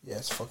 Yeah,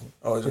 it's fucking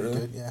is it really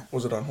good, yeah.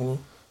 Was it on Hulu?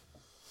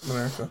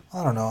 America?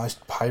 I don't know. I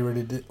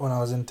pirated it when I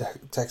was in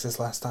Texas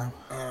last time.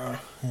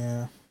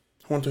 Yeah.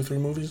 1, 2, 3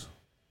 movies?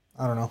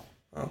 I don't know.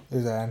 Oh. It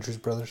was at Andrew's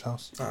brother's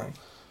house.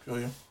 Feel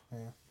you.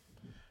 Yeah.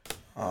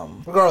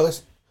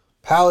 Regardless,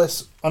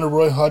 Palace under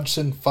Roy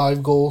Hodgson,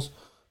 5 goals.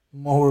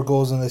 More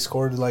goals than they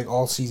scored like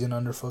all season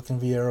under fucking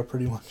Vieira,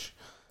 pretty much.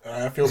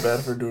 I feel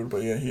bad for dude,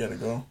 but yeah, he had to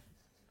go.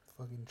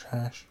 Fucking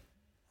trash.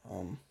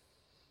 And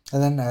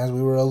then, as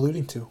we were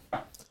alluding to,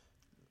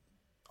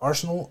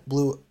 Arsenal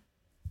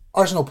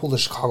pulled the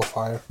Chicago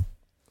Fire.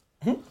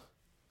 Mm-hmm.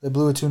 They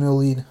blew a 2-0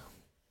 lead.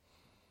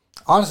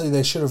 Honestly,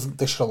 they should have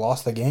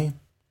lost the game.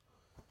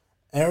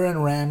 Aaron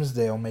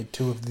Ramsdale made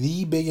 2 of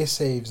the biggest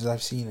saves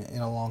I've seen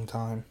in a long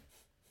time.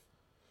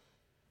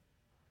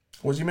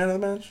 Was he man of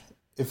the match?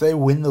 If they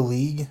win the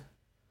league,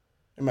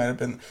 it might have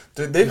been.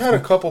 They've had a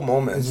couple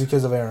moments. It's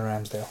because of Aaron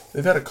Ramsdale.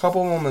 They've had a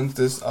couple moments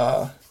this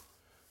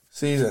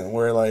season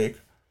where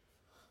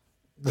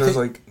there's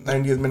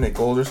 90th minute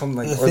goals or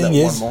something or that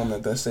one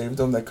moment that saved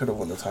them that could have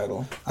won the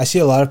title. I see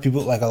a lot of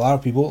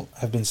people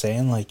have been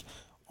saying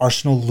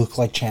Arsenal look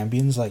like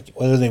champions. Like,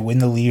 whether they win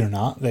the league or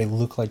not, they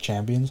look like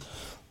champions.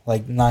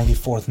 Like,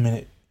 94th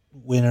minute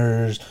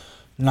winners,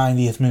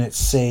 90th minute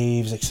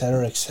saves,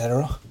 etc.,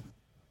 etc.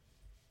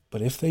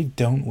 But if they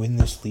don't win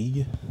this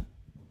league,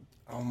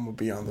 I'm going to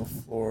be on the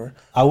floor.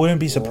 I wouldn't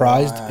be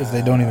surprised if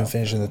they don't even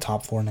finish in the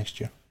top 4 next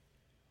year.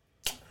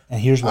 And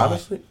here's why.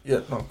 Honestly,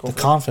 yeah, no, go the for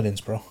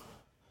confidence, bro.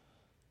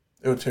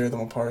 it would tear them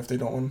apart if they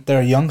don't win.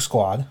 They're a young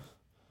squad.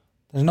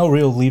 There's no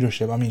real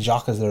leadership. I mean,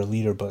 Xhaka's their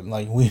leader, but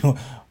like we know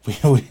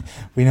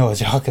what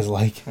Xhaka's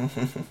like.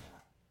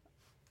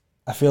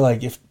 I feel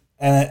like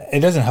it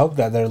doesn't help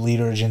that their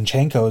leader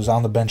Zinchenko is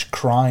on the bench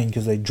crying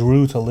because they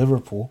drew to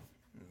Liverpool.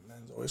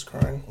 Man's always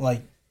crying.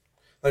 Like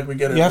we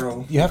get it, you have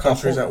bro. you have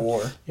Country's to at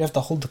war. You have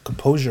to hold the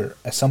composure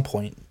at some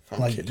point.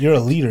 I'm kidding. You're a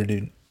leader,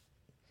 dude.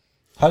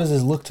 How does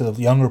this look to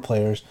the younger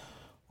players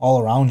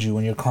all around you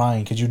when you're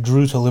crying because you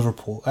drew to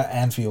Liverpool at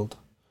Anfield?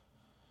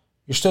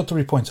 You're still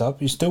 3 points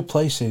up. You still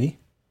play City.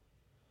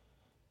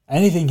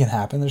 Anything can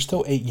happen. There's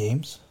still 8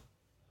 games.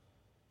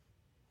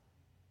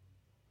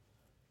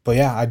 But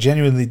yeah, I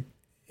genuinely,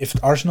 if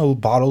Arsenal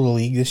bottle the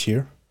league this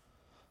year,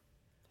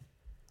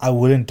 I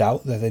wouldn't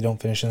doubt that they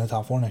don't finish in the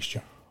top 4 next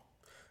year.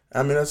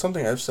 I mean, that's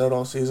something I've said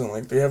all season.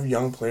 Like, they have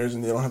young players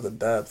and they don't have the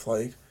depth.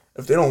 Like,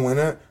 if they don't win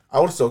it,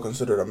 I would still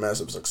consider it a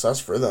massive success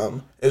for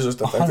them. It's just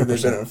the fact that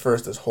they've been in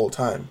first this whole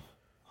time.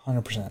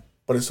 100%.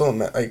 But it's still,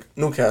 like,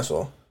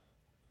 Newcastle.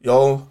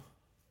 Y'all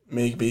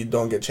maybe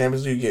don't get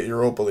Champions League, you get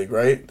Europa League,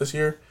 right, this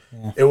year?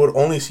 Yeah. It would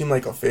only seem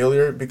like a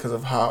failure because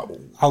of how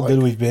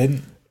good we've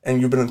been.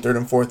 And you've been in 3rd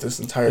and 4th this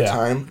entire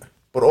time.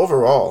 But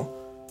overall,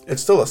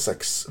 it's still a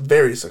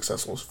very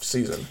successful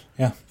season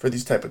for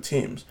these type of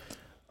teams.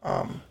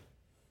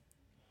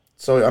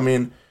 So, I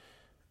mean,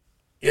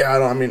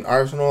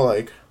 Arsenal,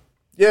 like,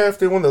 yeah, if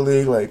they win the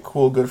league, like,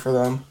 cool, good for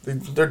them.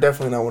 They're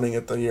definitely not winning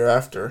it the year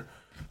after.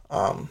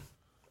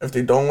 If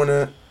they don't win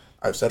it,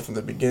 I've said from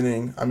the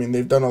beginning, I mean,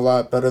 they've done a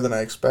lot better than I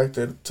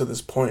expected to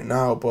this point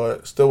now,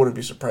 but still wouldn't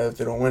be surprised if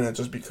they don't win it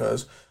just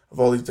because of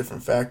all these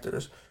different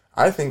factors.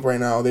 I think right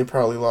now they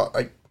probably lost,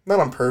 like, not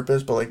on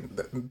purpose, but, like,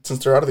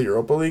 since they're out of the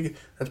Europa League,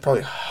 that's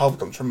probably helped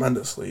them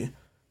tremendously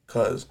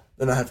because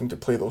they're not having to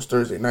play those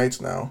Thursday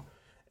nights now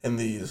in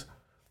these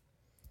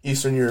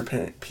Eastern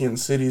European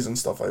cities and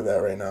stuff like that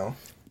right now.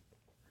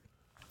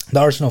 The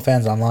Arsenal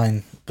fans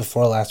online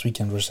before last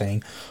weekend were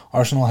saying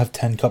Arsenal have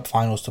 10 cup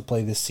finals to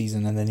play this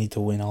season and they need to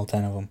win all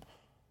 10 of them.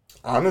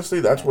 Honestly,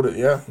 that's what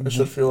it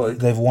should feel like.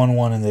 They've won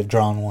one and they've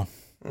drawn one.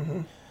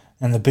 Mm-hmm.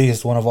 And the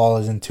biggest one of all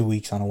is in 2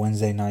 weeks on a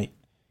Wednesday night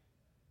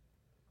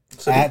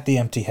at the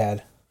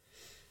Etihad.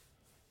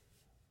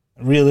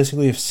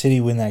 Realistically, if City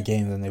win that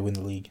game, then they win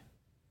the league.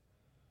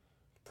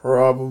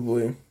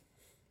 Probably.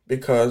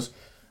 Because,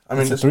 I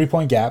mean... It's a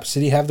 3-point gap.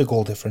 City have the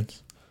goal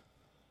difference.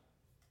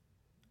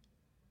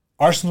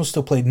 Arsenal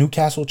still played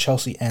Newcastle,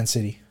 Chelsea, and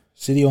City.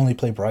 City only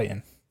played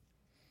Brighton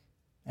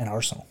and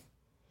Arsenal.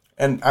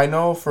 And I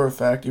know for a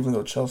fact, even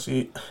though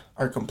Chelsea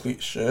are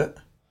complete shit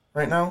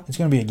right now... It's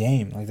going to be a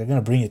game. Like, they're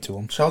going to bring it to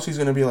them. Chelsea's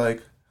going to be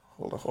like,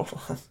 hold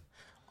on.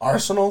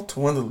 Arsenal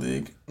to win the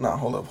league? Nah,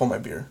 hold my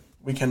beer.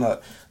 We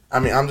cannot... I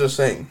mean, I'm just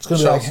saying.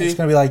 It's going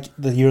to be like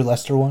the year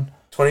Leicester won.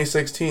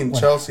 2016,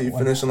 Chelsea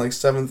finished in like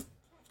 7th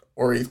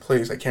or 8th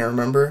place. I can't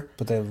remember.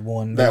 But they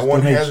won. That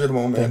one hazard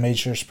moment. They made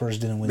sure Spurs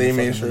didn't win. They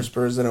made sure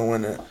Spurs didn't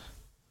win it.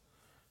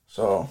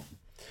 So,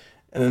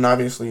 and then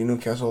obviously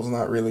Newcastle is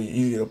not really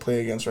easy to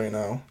play against right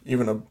now.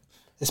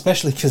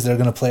 Especially because they're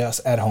going to play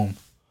us at home.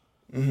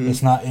 Mm-hmm.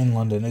 It's not in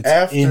London.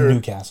 It's in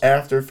Newcastle.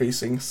 After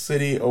facing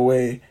City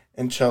away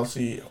and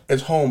Chelsea,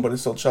 it's home, but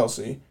it's still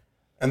Chelsea,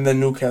 and then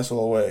Newcastle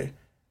away.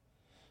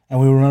 And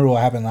we remember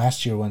what happened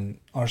last year when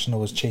Arsenal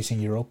was chasing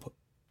Europa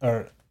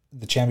or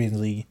the Champions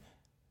League,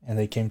 and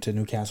they came to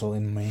Newcastle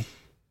in May.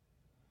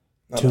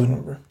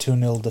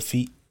 2-0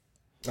 defeat.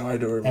 No, I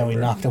do remember. And we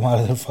knocked them out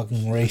of the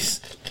fucking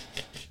race.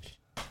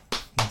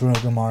 Bruno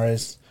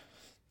Guimaraes,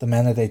 the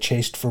man that they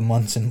chased for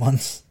months and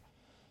months,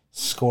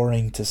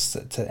 scoring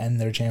to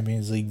end their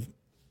Champions League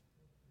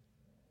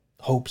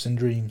hopes and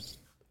dreams.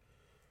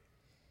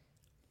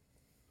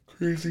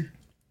 Crazy.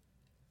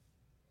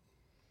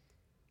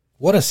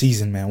 What a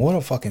season, man. What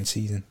a fucking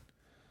season.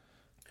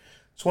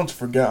 It's one to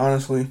forget,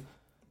 honestly.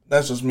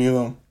 That's just me,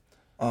 though.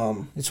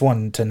 It's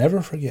one to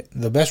never forget.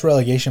 The best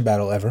relegation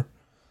battle ever.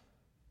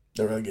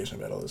 The relegation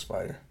battle is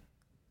fire.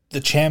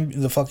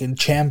 The fucking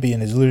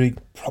champion is literally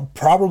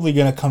probably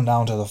going to come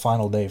down to the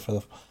final day for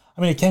the...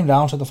 I mean, it came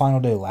down to the final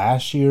day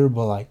last year,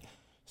 but, like,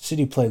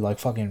 City played, like,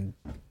 fucking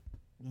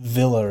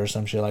Villa or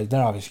some shit. Like,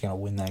 they're obviously going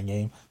to win that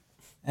game.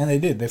 And they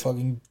did. They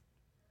fucking...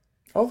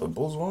 Oh, the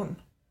Bulls won.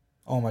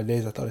 Oh, my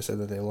days. I thought I said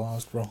that they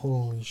lost, bro.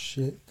 Holy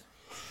shit.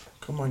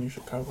 Come on, you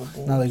Chicago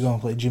Bulls. Now they go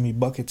and play Jimmy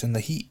Buckets in the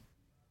Heat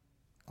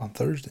on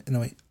Thursday. No,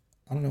 wait.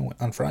 I don't know.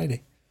 On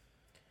Friday.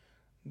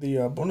 The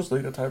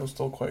Bundesliga title's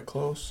still quite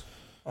close.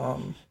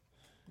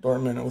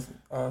 Dortmund with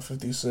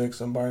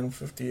 56 and Bayern with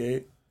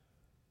 58.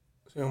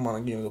 Same amount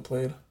of games they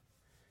played.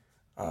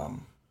 Now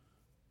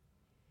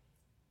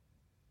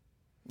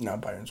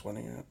Bayern's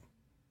winning it.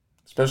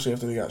 Especially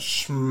after they got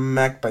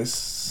smacked by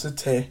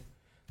City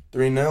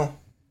 3-0.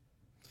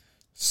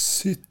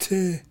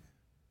 City.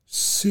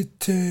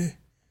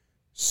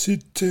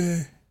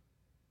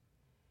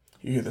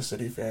 You hear the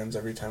City fans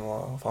every time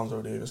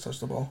Alphonso Davies touched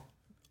the ball.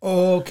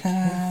 Oh,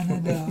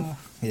 Canada.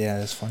 Yeah,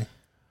 that's funny.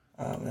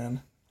 Oh,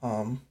 man.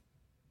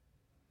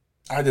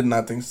 I did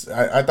not think...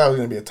 I thought it was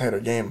going to be a tighter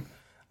game.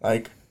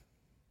 Like,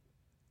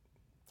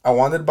 I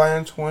wanted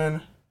Bayern to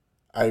win.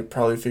 I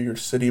probably figured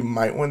City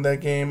might win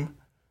that game.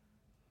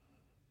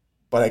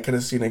 But I could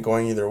have seen it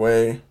going either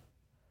way.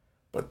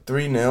 But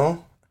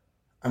 3-0,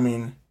 I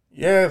mean,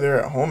 yeah, they're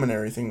at home and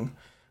everything.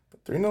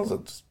 But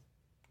 3-0,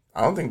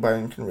 I don't think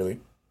Bayern can really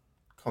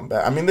come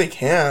back. I mean, they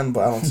can,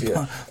 but I don't see it.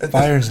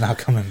 Bayern's not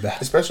coming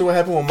back. Especially what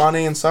happened with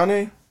Mane and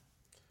Sané.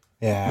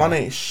 Yeah.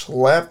 Mane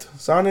slapped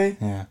Sané.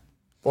 Yeah.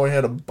 Boy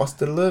had a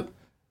busted lip.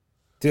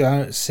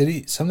 Dude,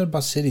 City, something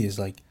about City is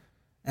like,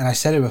 and I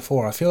said it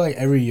before, I feel like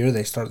every year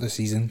they start the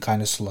season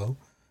kind of slow,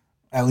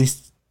 at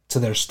least to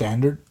their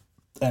standard,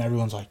 and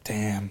everyone's like,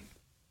 damn.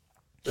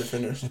 They're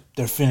finished.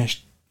 They're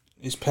finished.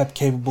 Is Pep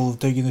capable of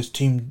taking this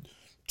team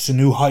to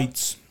new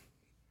heights?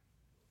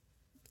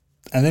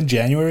 And then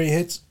January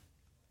hits,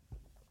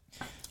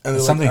 and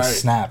something like, all right.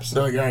 snaps.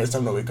 They're like, all right, it's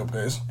time to wake up,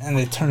 guys. And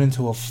they turn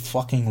into a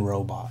fucking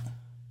robot.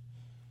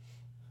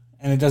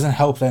 And it doesn't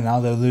help that now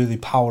they're literally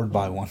powered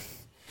by one.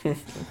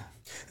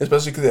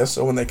 Especially because they have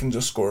someone that can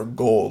just score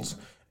goals.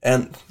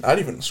 And not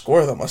even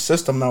score them,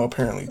 assist them now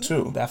apparently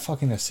too. That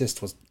fucking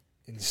assist was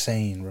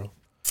insane, bro.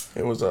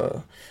 It was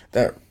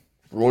that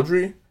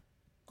Rodri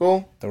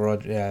goal.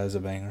 Yeah, it was a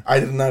banger. I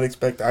did not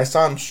expect. I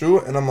saw him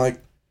shoot, and I'm like,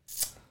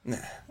 nah.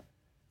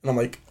 And I'm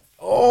like,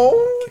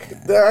 oh,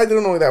 I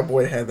didn't know that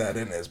boy had that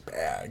in his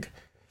bag.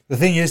 The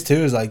thing is,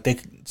 too, is like they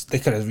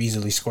could have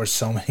easily scored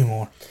so many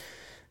more.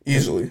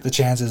 Easily, the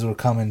chances were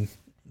coming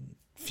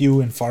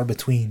few and far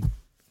between.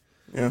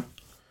 Yeah.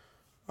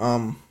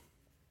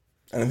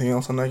 Anything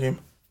else on that game?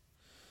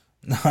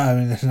 No, I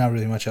mean there's not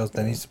really much else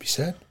that needs to be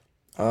said.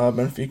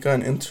 Benfica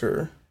and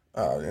Inter.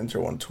 Inter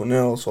won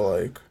 2-0. So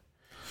like,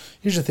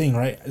 here's the thing,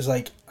 right? It's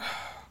like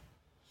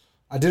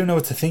I didn't know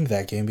what to think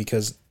that game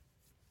because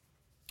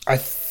I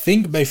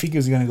think Benfica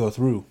is going to go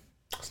through.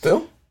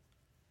 Still?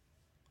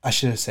 I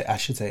should say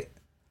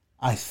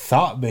I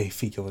thought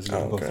Benfica was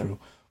going to go through.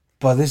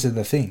 But this is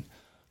the thing.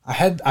 I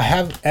have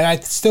and I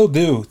still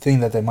do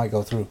think that they might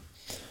go through.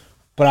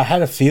 But I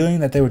had a feeling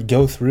that they would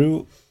go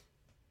through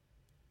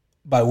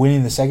by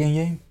winning the second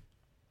game.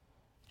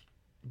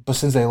 But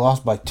since they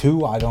lost by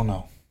 2, I don't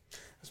know.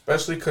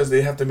 Especially because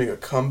they have to make a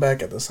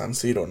comeback at the San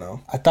Siro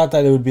now. I thought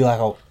that it would be like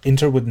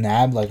Inter would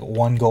nab like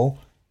 1 goal.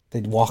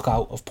 They'd walk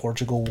out of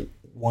Portugal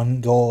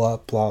 1 goal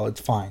up. Blah,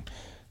 it's fine.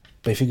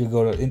 Benfica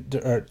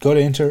go to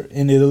Inter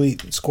in Italy,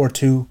 score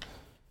 2.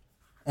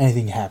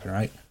 Anything can happen,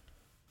 right?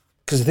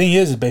 Because the thing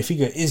is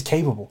Benfica is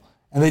capable.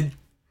 And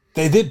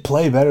they did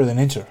play better than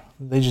Inter.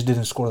 They just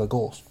didn't score the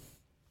goals.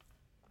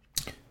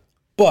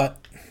 But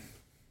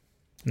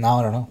now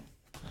I don't know.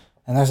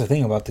 And that's the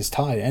thing about this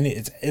tie. And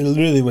it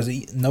literally was...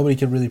 Nobody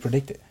could really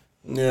predict it.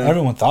 Yeah.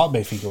 Everyone thought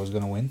Benfica was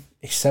going to win.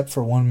 Except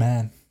for one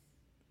man.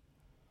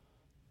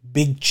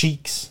 Big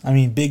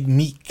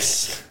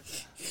Meeks.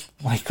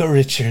 Michael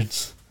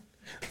Richards.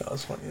 That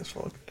was funny as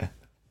fuck.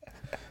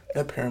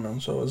 That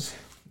Paramount show is...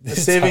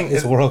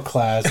 It's world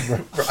class, bro.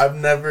 Bro,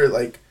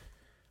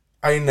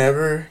 I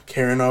never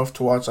care enough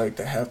to watch like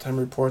the halftime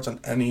reports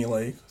on any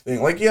like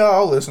thing. Like, yeah,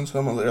 I'll listen to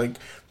them like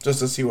just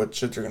to see what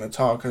shit they're gonna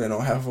talk because I know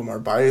half of them are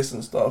biased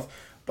and stuff.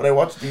 But I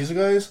watch these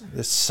guys.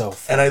 It's so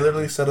fun. And I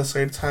literally set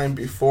aside time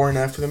before and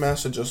after the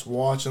match to just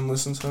watch and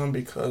listen to them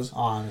because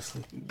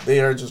honestly, they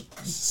are just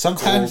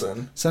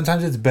golden.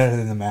 Sometimes it's better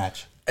than the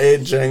match.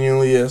 It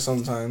genuinely is.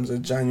 Sometimes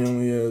it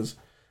genuinely is.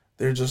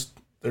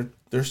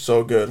 They're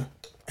so good.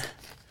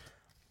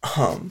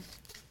 And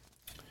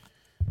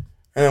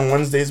then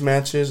Wednesday's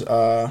matches,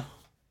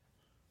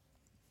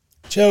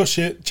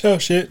 Chelsea.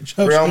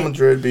 Real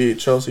Madrid beat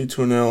Chelsea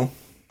 2-0.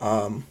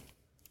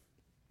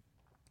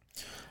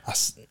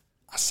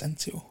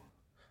 Asensio.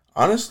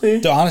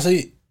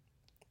 Honestly,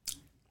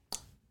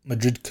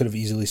 Madrid could have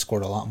easily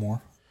scored a lot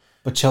more,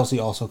 but Chelsea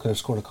also could have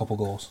scored a couple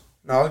goals.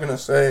 No, I was gonna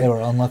say they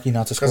were unlucky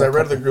not to score. Because I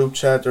read the group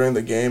chat during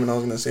the game, and I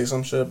was gonna say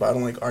some shit, but I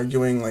don't like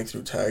arguing like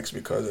through text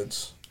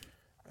because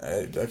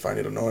I find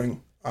it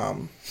annoying.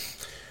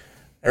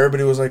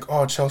 Everybody was like,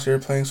 "Oh, Chelsea are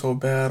playing so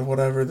bad,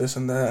 whatever, this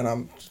and that,"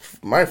 and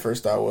my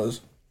first thought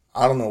was,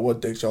 I don't know what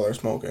dicks y'all are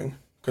smoking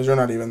because you're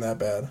not even that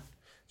bad.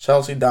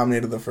 Chelsea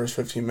dominated the first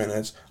 15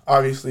 minutes.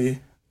 Obviously,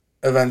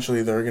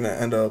 eventually they're gonna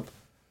end up,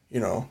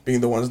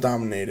 being the ones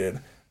dominated.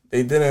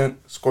 They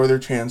didn't score their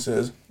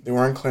chances. They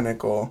weren't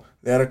clinical.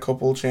 They had a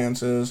couple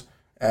chances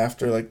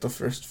after like the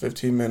first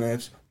 15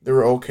 minutes. They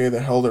were okay. They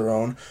held their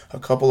own. A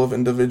couple of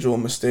individual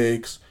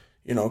mistakes,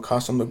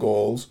 cost them the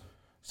goals.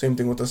 Same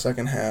thing with the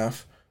second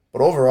half.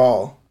 But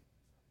overall,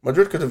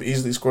 Madrid could have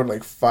easily scored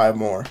like 5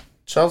 more.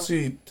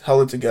 Chelsea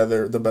held it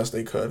together the best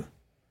they could.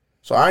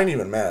 So I ain't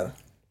even mad.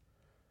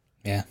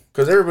 Yeah.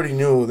 Because everybody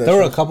knew that... There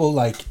were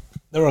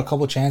a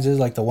couple chances,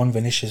 like the one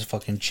Vinicius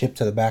fucking chip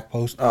to the back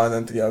post. And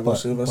then Thiago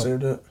Silva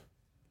saved it.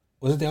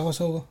 Was it Thiago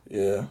Silva?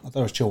 Yeah. I thought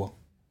it was Chilwell.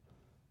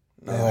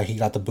 No. He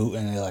got the boot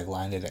and they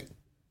landed it.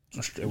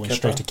 It went Kepa?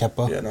 straight to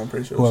Kepa. Yeah, no, I'm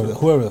pretty sure. it was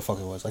Whoever the fuck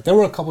it was. There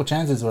were a couple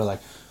chances where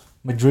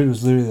Madrid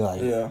was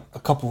literally Yeah. a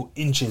couple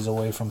inches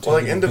away from Well,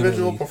 taking the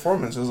individual penalty.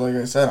 performances, like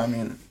I said, I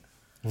mean,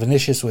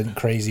 Vinicius went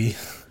crazy,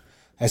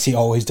 as he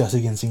always does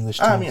against English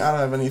teams. I mean, I don't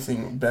have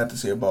anything bad to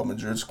say about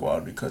Madrid's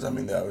squad because, I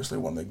mean, they obviously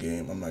won the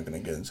game. I'm not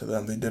going to get into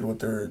them. They did what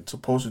they're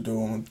supposed to do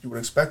and what you would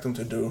expect them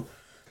to do.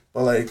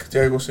 But,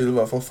 Thiago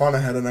Silva,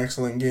 Fofana had an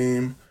excellent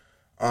game.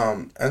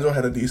 Enzo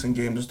had a decent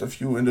game, just a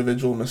few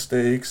individual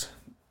mistakes.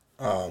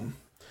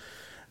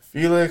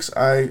 Felix,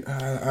 I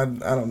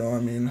don't know. I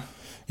mean,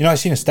 I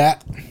seen a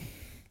stat.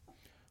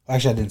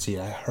 Actually, I didn't see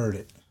it. I heard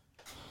it.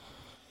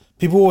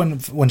 People, when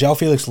João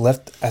Felix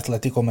left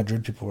Atletico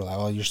Madrid, people were like,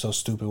 "Oh, you're so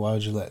stupid. Why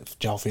would you let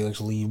João Felix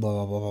leave?" Blah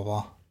blah blah blah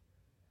blah.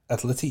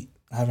 Atleti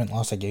haven't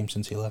lost a game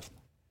since he left.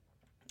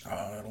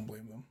 I don't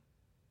blame them.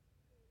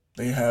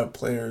 They have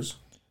players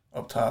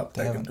up top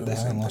that can do the same thing.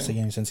 They haven't lost a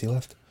game since he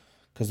left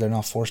because they're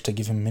not forced to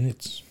give him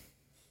minutes.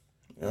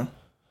 Yeah.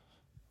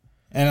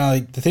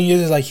 And the thing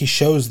is he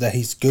shows that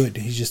he's good.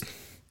 He's just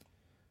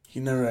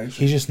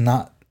he's just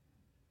not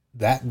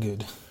that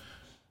good,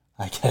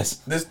 I guess.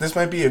 This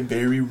might be a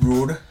very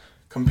rude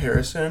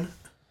comparison,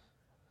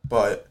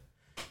 but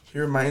he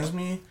reminds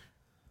me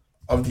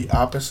of the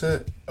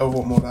opposite of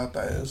what Morata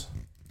is.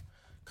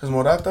 Because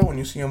Morata, when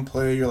you see him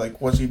play, you're like,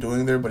 what's he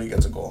doing there? But he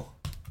gets a goal.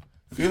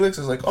 Felix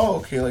is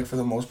okay, for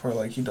the most part,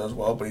 he does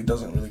well, but he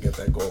doesn't really get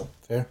that goal.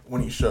 Fair.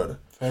 When he should.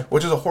 Fair.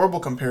 Which is a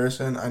horrible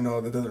comparison. I know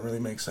that doesn't really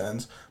make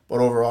sense. But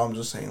overall, I'm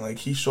just saying,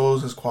 he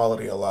shows his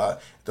quality a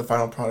lot. The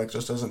final product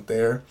just isn't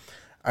there.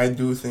 I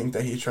do think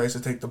that he tries to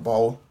take the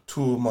ball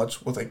too much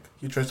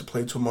he tries to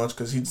play too much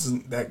because he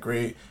isn't that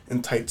great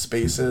in tight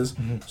spaces.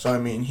 Mm-hmm. So, I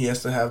mean, he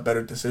has to have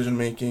better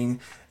decision-making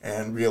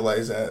and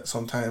realize that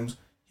sometimes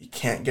he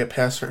can't get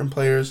past certain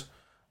players.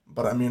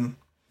 But, I mean,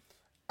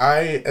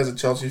 I, as a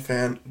Chelsea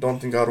fan, don't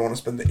think I would want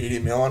to spend the 80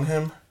 mil on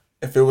him.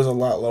 If it was a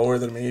lot lower,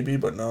 then maybe,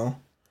 but no.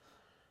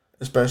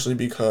 Especially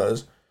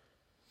because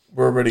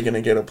we're already going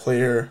to get a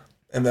player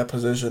in that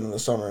position in the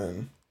summer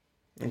in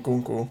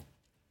Nkunku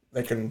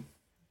that can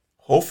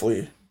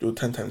hopefully do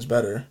 10 times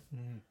better.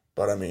 Mm.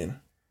 But, I mean,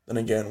 then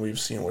again, we've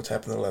seen what's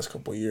happened in the last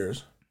couple of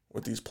years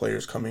with these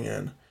players coming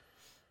in.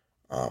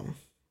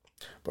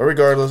 But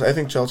regardless, I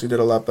think Chelsea did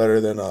a lot better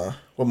than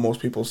what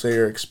most people say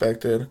or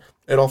expected.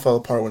 It all fell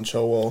apart when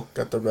Chilwell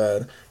got the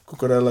red.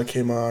 Cucurella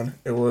came on.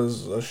 It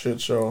was a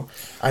shit show.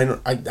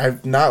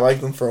 I've not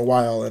liked him for a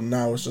while, and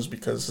now it's just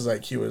because his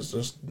IQ is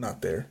just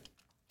not there.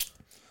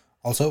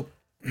 Also,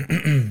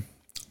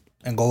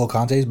 N'Golo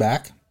Kante's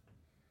back.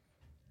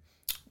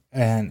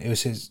 And it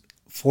was his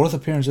fourth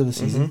appearance of the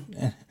season.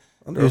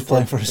 Mm-hmm. He was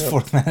playing for his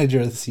fourth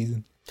manager of the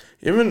season.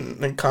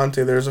 Even in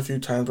Conte, there's a few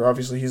times where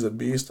obviously he's a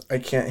beast. I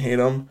can't hate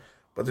him,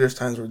 but there's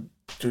times where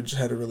dude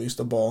just had to release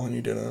the ball and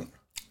he didn't.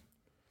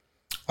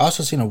 I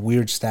also seen a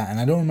weird stat, and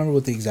I don't remember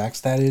what the exact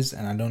stat is,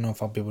 and I don't know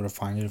if I'll be able to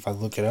find it if I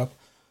look it up.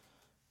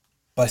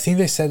 But I think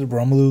they said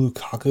Romelu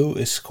Lukaku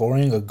is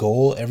scoring a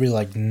goal every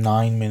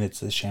 9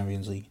 minutes of the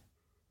Champions League.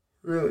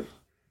 Really?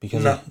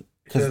 Because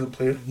he hasn't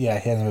played? Yeah,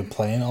 he hasn't been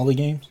playing all the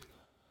games.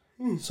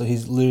 So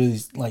he's literally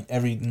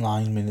every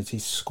 9 minutes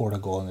he's scored a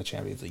goal in the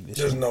Champions League this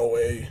year. There's no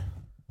way.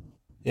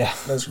 Yeah.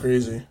 That's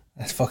crazy.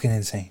 That's fucking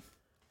insane.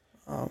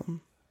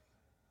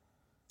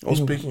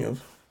 Speaking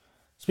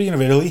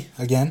of Italy,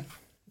 again,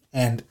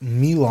 and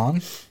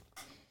Milan,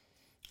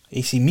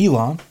 AC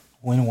Milan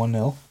win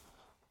 1-0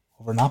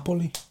 over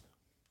Napoli.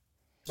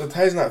 The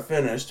tie's not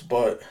finished,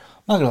 but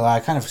I'm not gonna lie, I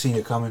kind of seen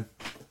it coming.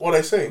 What'd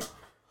I say?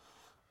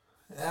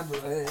 Yeah,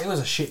 but it was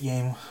a shit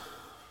game.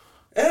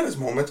 It had its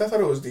moments. I thought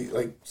it was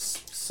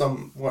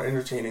somewhat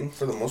entertaining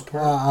for the most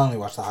part. I only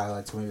watched the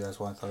highlights. Maybe that's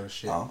why I thought it was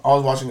shit. I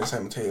was watching it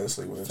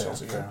simultaneously with the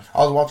Chelsea game. I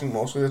was watching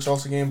mostly the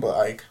Chelsea game,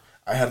 but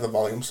I had the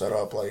volume set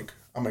up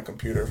on my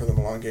computer for the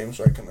Milan game,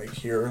 so I can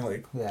hear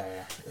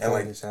Yeah.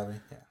 And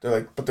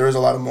they're but there was a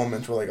lot of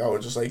moments where I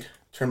would just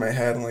turn my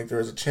head and there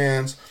was a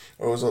chance,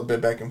 or it was a bit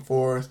back and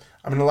forth.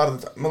 I mean, a lot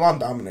of Milan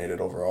dominated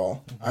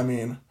overall. Mm-hmm. I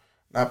mean,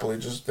 Napoli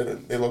just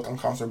didn't. They looked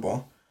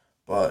uncomfortable,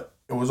 but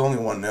it was only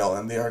 1-0,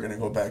 and they are going to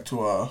go back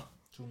to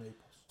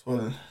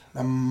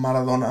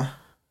Maradona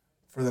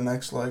for the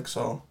next leg.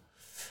 So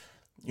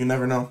you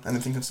never know.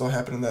 Anything can still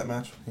happen in that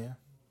match. Yeah.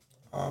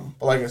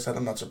 But like I said,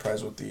 I'm not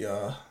surprised with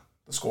the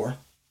score.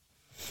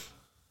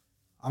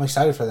 I'm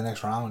excited for the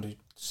next round.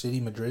 City,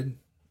 Madrid.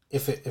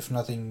 If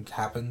nothing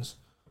happens.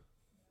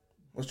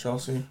 Was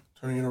Chelsea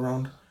turning it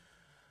around?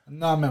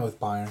 No, I meant with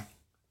Bayern.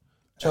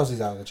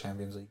 Chelsea's out of the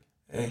Champions League.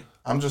 Hey,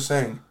 I'm just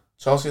saying.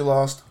 Chelsea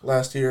lost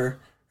last year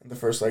in the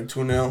first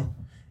 2-0.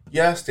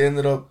 Yes, they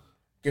ended up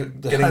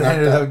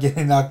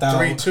getting knocked out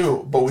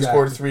 3-2, but we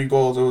scored 3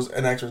 goals. It was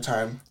an extra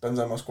time.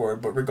 Benzema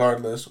scored, but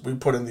regardless, we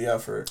put in the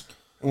effort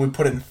and we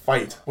put in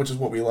fight, which is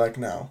what we like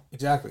now.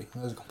 Exactly. It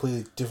was a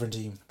completely different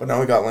team. But now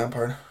we got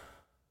Lampard.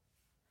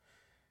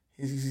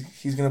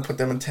 He's gonna put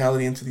that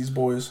mentality into these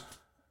boys.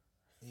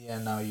 Yeah,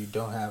 now you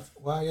don't have.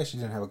 Well, I guess you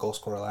didn't have a goal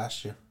scorer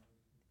last year.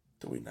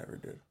 We never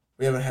did.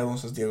 We haven't had one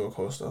since Diego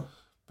Costa.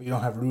 But you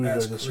don't have Rudiger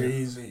That's this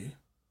crazy. year.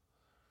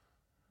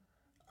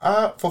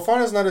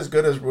 Fofana's not as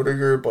good as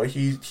Rudiger, but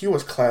he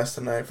was class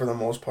tonight for the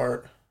most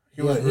part.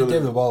 He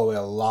gave the ball away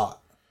a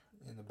lot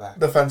in the back.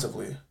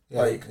 Defensively.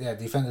 Yeah,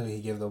 defensively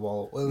he gave the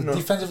ball. Well,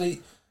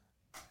 defensively,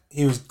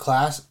 he was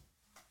class.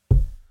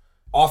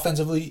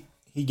 Offensively,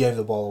 he gave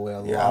the ball away a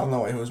lot. Yeah, I don't know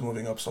why he was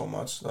moving up so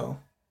much, though.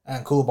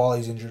 And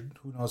Koulibaly's injured.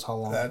 Who knows how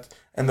long.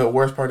 And the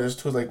worst part is,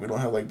 too, like, we don't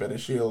have, like,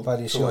 Badiashile.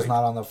 Badiashile's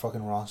not on the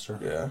fucking roster.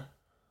 Yeah.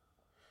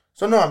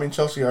 So, no, I mean,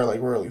 Chelsea are,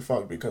 like, really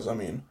fucked because, I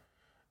mean,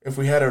 if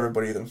we had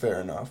everybody, then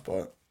fair enough,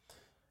 but,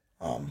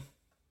 what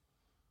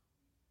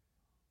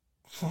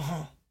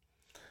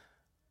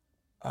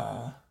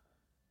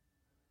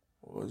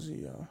was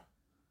he,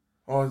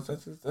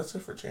 that's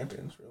it for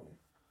Champions, really.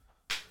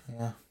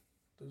 Yeah.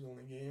 Those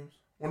only games.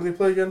 When do they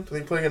play again? Do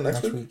they play again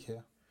next week?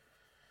 Yeah.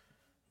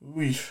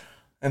 Weesh.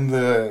 And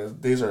the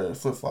days are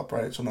flip-flop,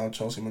 right? So now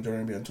Chelsea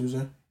majority will be on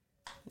Tuesday?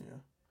 Yeah.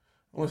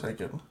 I wish I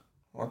could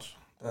watch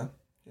that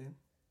game.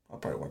 I'll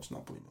probably watch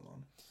Napoli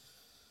Milan.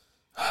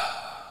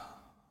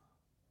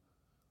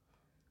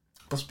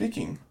 But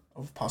speaking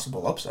of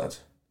possible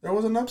upsets, there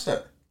was an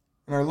upset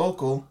in our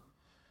local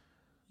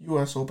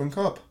U.S. Open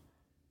Cup.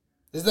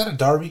 Is that a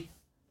derby?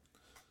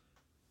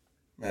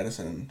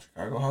 Madison and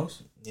Chicago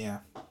House? Yeah.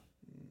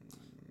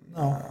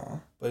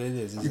 No, but it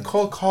is. You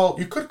could call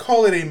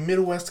it a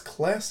Midwest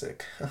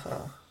Classic.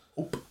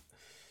 Oop.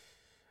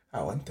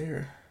 I went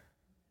there.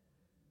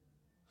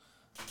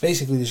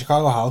 Basically, the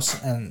Chicago House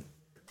and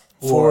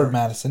Forward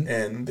Madison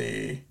and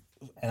the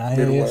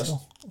Midwest,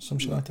 some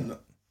shit like that.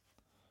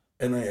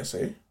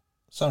 NISA,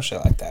 some shit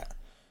like that.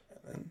 And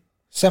then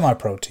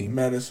semi-pro team.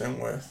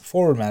 Madison with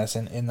Forward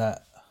Madison in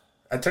that.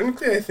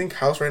 Technically, I think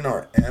House right now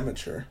are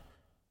amateur.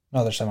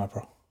 No, they're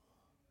semi-pro.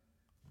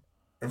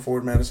 And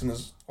Forward Madison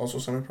is also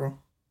semi-pro?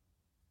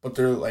 But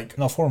they're like...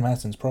 No, Forward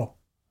Madison's pro.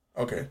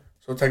 Okay.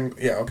 So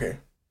technically... Yeah, okay.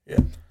 Yeah.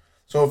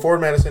 So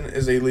Forward Madison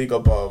is a league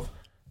above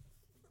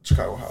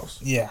Chicago House.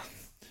 Yeah.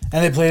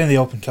 And they played in the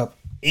Open Cup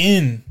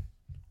in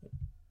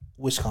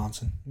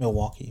Wisconsin.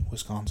 Milwaukee,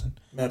 Wisconsin.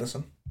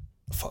 Madison.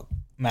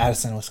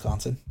 Madison,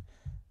 Wisconsin.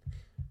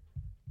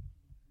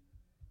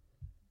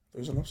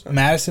 There's an upset.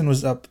 Madison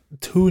was up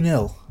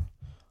 2-0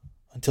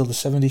 until the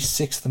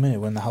 76th minute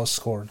when the House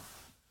scored.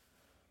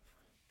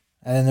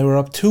 And then they were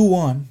up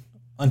 2-1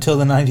 until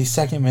the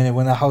 92nd minute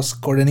when the House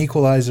scored an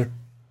equalizer,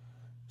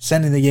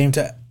 sending the game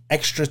to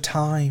extra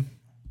time.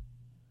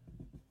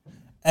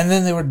 And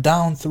then they were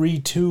down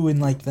 3-2 in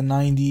like the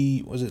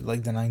 92nd,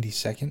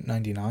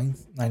 99th,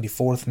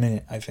 94th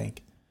minute, I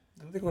think.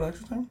 Did they go to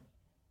extra time?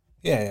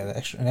 Yeah, the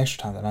extra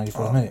time, the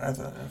 94th minute.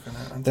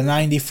 The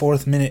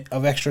 94th minute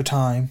of extra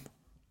time,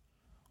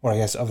 or I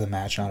guess of the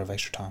match, not of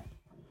extra time.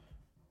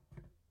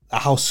 The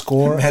House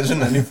score. Imagine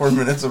 94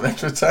 minutes of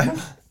extra time.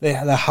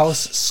 The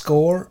House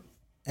score,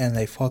 and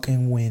they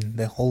fucking win.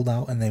 They hold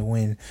out and they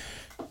win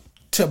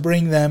to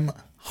bring them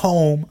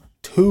home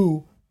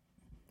to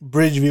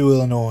Bridgeview,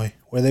 Illinois,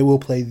 where they will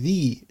play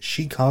the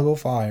Chicago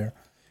Fire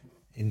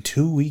in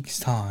 2 weeks'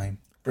 time.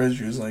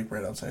 Bridgeview's like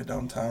right outside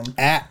downtown.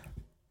 At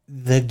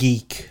the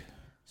Geek.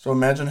 So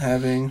imagine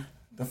having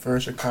the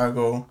first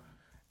Chicago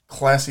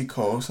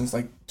Classico since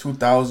like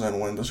 2000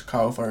 when the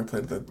Chicago Fire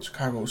played the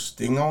Chicago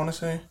Sting, I want to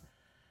say.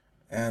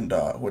 And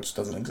which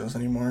doesn't exist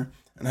anymore,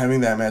 and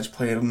having that match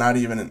played not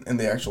even in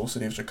the actual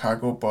city of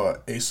Chicago,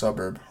 but a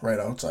suburb right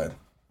outside.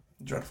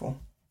 Dreadful.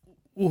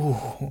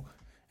 Ooh.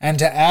 And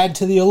to add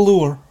to the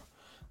allure,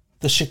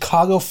 the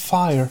Chicago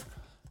Fire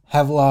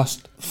have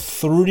lost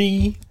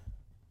 3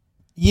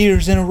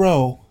 years in a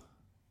row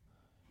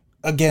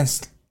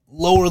against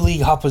lower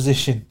league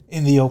opposition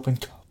in the Open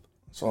Cup.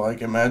 So,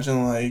 like,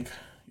 imagine, like,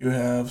 you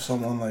have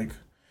someone like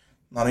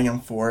Nottingham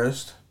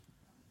Forest,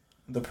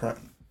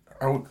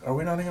 Are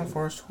we Nottingham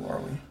Forest? Who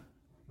are we?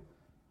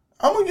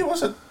 I'm gonna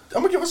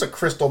give us a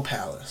Crystal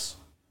Palace.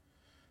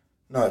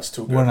 No, that's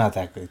too good. We're not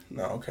that good.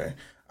 No, okay.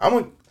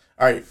 All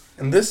right.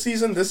 In this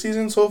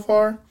season so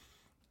far, I'm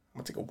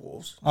gonna take a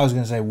Wolves. I was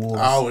gonna say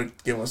Wolves. I would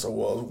give us a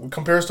Wolves.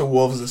 Compare us to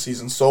Wolves this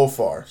season so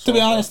far. To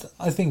be honest,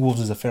 I think Wolves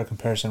is a fair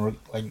comparison.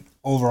 Like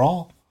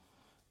overall,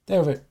 they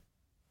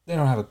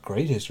don't have a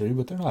great history,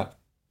 but they're not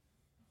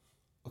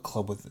a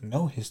club with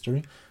no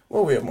history.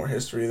 Well, we have more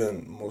history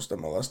than most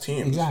MLS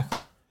teams. Exactly.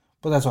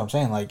 But that's what I'm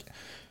saying. Like,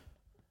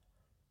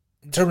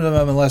 in terms of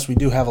MLS, we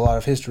do have a lot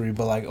of history.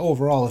 But like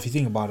overall, if you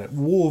think about it,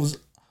 Wolves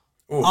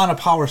on a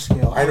power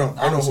scale, I know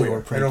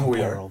who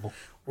we are.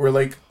 We're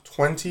like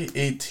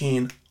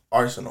 2018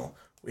 Arsenal.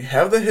 We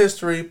have the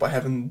history, but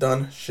haven't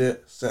done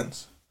shit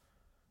since.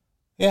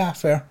 Yeah,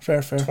 fair.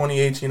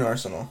 2018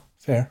 Arsenal.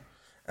 Fair.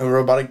 And we're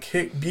about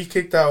to be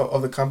kicked out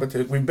of the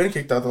competition. We've been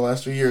kicked out the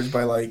last 3 years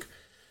by like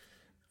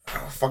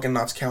fucking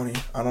Notts County.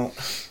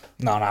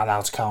 No, not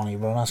Notts County,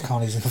 bro. Notts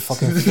County's in the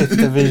fucking 5th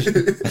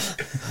division.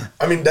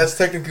 I mean, that's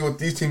technically what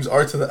these teams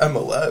are to the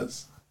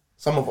MLS.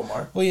 Some of them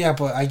are. Well, yeah,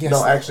 but I guess...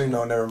 No, actually,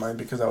 no, never mind,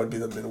 because that would be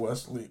the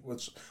Midwest League,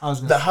 which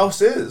the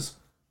House is.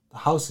 The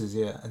houses,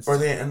 yeah.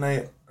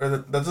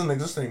 That doesn't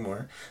exist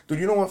anymore. Dude,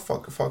 you know what?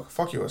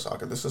 Fuck U.S.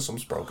 Soccer. The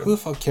system's broken. Who the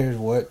fuck cares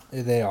what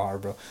they are,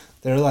 bro?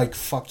 They're like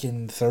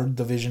fucking third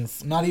division.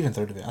 Not even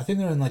third division. I think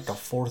they're in like the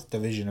fourth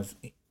division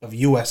of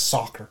U.S.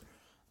 Soccer.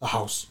 The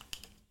house.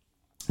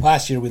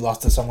 Last year we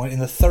lost to someone in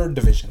the third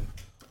division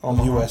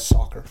of U.S.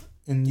 Soccer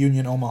in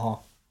Union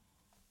Omaha.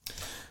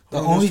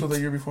 The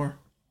year before?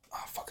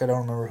 Oh, fuck, I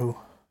don't remember who.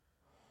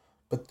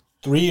 But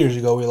 3 years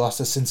ago we lost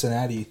to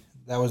Cincinnati.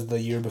 That was the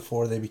year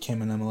before they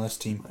became an MLS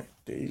team. My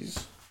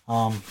days.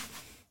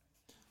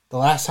 The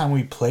last time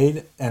we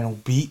played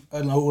and beat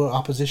an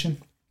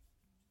opposition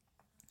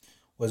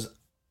was,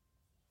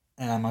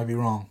 and I might be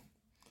wrong,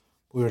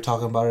 we were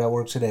talking about it at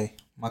work today.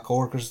 My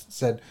coworkers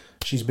said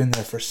she's been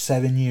there for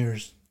 7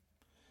 years.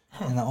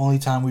 And the only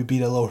time we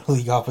beat a lower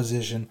league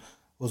opposition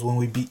was when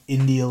we beat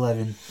Indy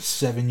 11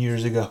 7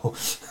 years ago.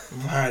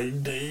 My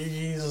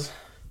days.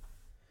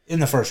 In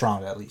the first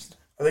round, at least.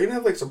 Are they going to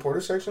have, like,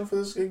 supporter section for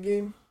this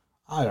game?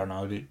 I don't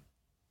know, dude.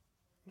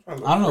 I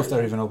don't know if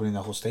they're even opening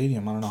the whole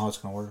stadium. I don't know how it's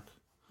going to work.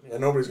 Yeah,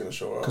 nobody's going to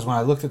show up. Because when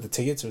I looked at the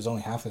tickets, there was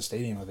only half the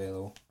stadium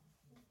available.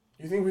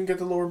 You think we can get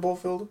the lower bowl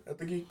filled at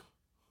the Geek?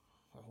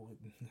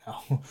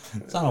 No.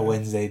 It's on a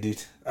Wednesday,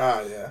 dude.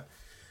 Yeah.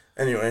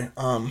 Anyway,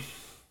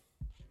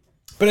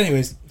 But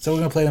anyways, so we're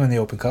going to play them in the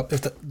Open Cup.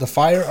 If the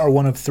Fire are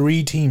one of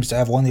 3 teams to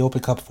have won the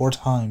Open Cup 4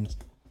 times.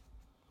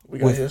 We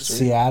got with history.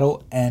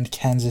 Seattle and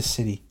Kansas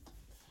City.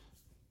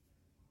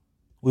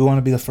 We want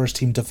to be the first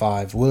team to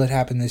 5. Will it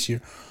happen this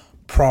year?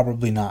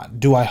 Probably not.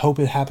 Do I hope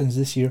it happens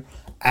this year?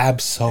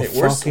 Absolutely.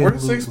 Hey, we're in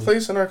 6th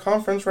place in our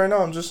conference right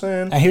now. I'm just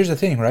saying. And here's the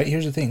thing, right?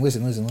 Here's the thing.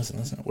 Listen. We're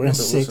in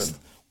 6th. Listen.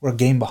 We're a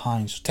game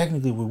behind. So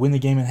technically, we win the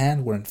game in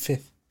hand. We're in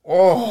 5th.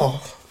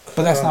 Oh.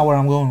 But that's not where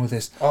I'm going with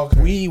this.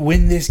 Okay. We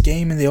win this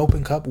game in the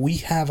Open Cup. We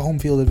have home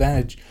field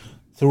advantage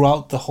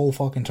throughout the whole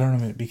fucking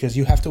tournament because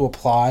you have to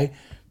apply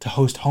to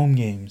host home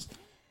games.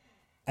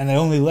 And they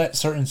only let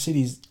certain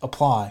cities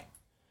apply.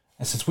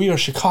 And since we are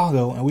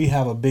Chicago and we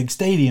have a big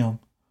stadium,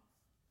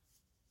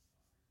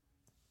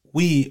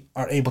 we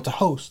are able to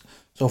host.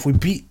 So if we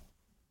beat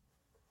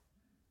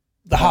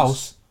the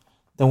house,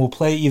 then we'll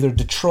play either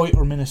Detroit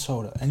or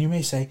Minnesota. And you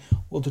may say,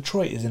 well,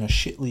 Detroit is in a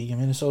shit league and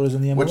Minnesota's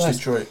in the MLS. Which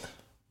Detroit?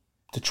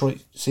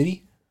 Detroit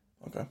City.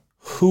 Okay.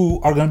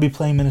 Who are going to be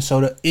playing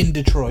Minnesota in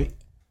Detroit.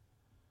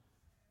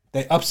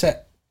 They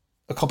upset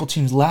a couple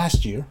teams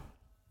last year.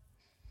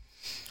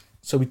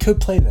 So we could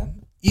play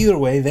them. Either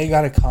way, they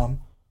got to come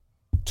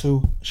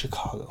to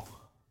Chicago.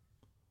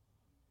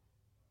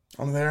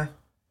 I'm there.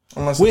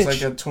 Unless it's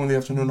like at 2 in the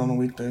afternoon on a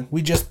weekday.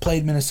 We just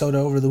played Minnesota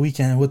over the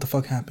weekend, and what the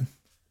fuck happened?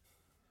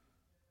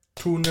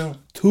 2-0.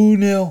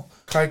 2-0.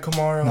 Kai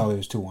Kamara. No, it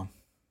was 2-1.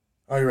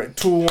 Oh, you're right.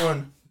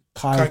 2-1.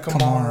 Kai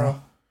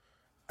Kamara.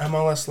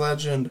 MLS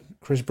legend.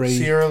 Chris Brady.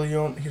 Sierra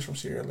Leone. He's from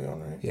Sierra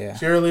Leone, right? Yeah.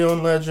 Sierra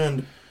Leone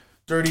legend.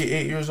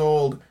 38 years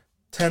old.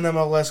 10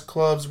 MLS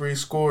clubs where he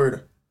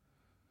scored.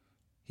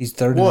 He's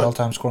third in the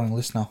all-time scoring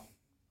list now.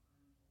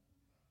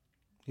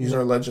 He's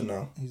our legend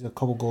now. He's a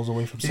couple goals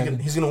away from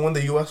second. He's going to win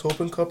the U.S.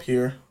 Open Cup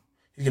here.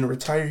 He's going to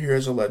retire here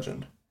as a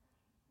legend.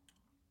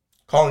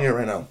 Calling it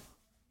right now.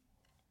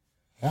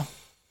 Yeah.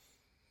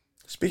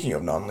 Speaking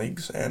of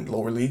non-leagues and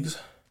lower leagues.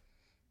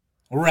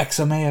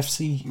 Wrexham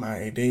AFC.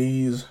 My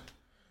days.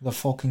 The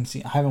fucking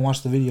scene. I haven't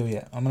watched the video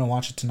yet. I'm going to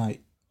watch it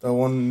tonight. The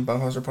one Ben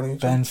Foster putting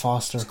it Ben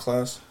Foster. It's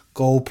class.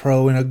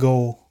 GoPro in a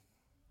goal.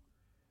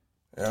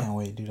 Yeah. Can't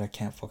wait, dude. I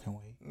can't fucking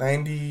wait.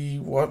 90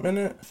 what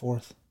minute?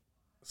 4th.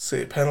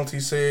 Penalty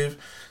save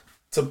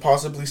to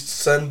possibly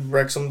send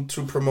Wrexham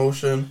to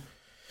promotion.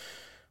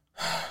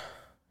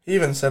 He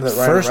even said that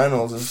Ryan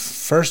Reynolds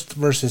is... First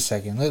versus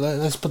second.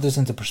 Let's put this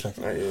into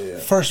perspective. Yeah.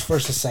 First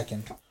versus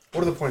second.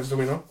 What are the points? Do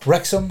we know?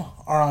 Wrexham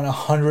are on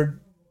 100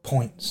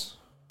 points.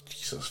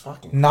 Jesus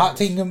fucking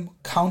Nottingham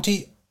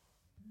County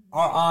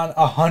are on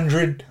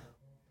 100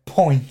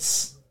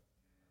 points.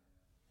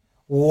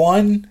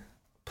 One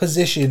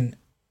position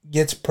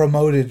gets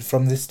promoted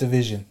from this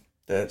division.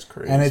 That's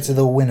crazy. And it's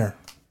the winner.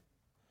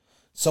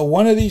 So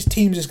one of these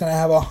teams is going to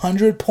have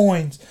 100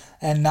 points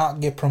and not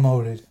get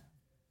promoted.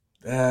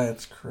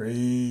 That's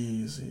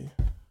crazy.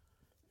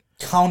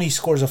 County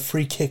scores a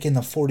free kick in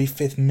the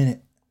 45th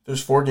minute.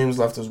 There's 4 games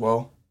left as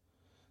well.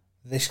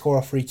 They score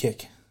a free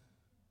kick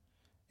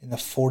in the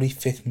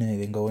 45th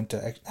minute and go into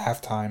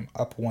halftime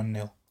up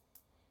 1-0.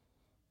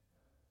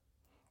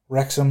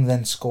 Wrexham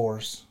then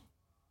scores.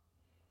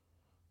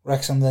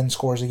 Wrexham then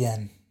scores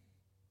again.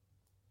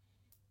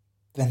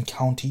 Then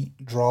County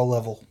draw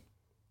level.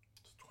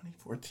 There's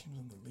 24 teams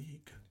in the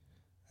league.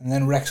 And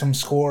then Wrexham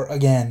score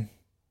again.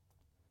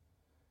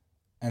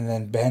 And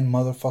then Ben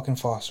motherfucking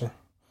Foster,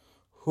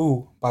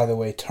 who, by the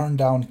way, turned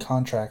down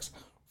contracts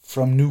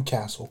from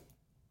Newcastle,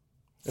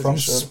 from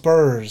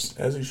Spurs,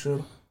 as he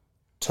should,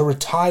 to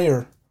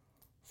retire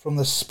from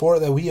the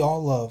sport that we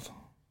all love,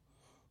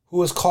 who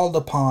was called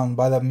upon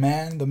by the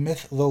man, the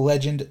myth, the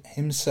legend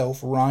himself,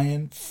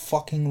 Ryan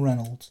fucking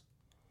Reynolds,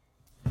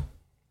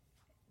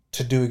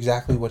 to do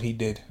exactly what he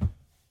did.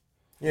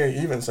 Yeah,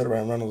 he even said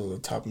Ryan Reynolds was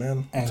a top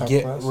man. And top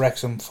get class.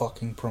 Wrexham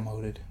fucking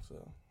promoted.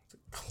 So,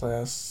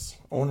 class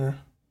owner.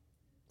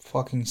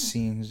 Fucking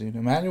scenes, dude.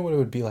 Imagine what it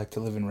would be like to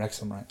live in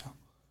Wrexham right now.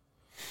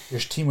 Your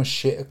team was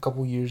shit a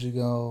couple years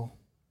ago.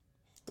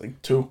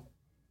 Like 2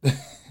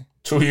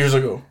 years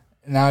ago.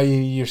 Now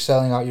you're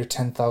selling out your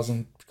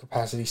 10,000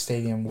 capacity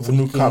stadium with a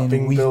new cop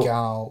being week built.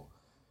 out.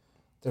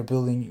 They're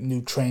building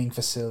new training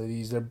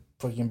facilities. They're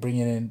fucking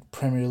bringing in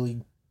Premier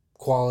League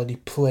quality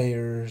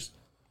players.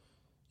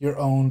 You're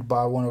owned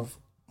by one of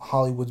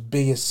Hollywood's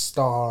biggest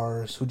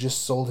stars who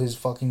just sold his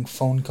fucking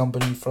phone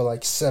company for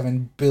like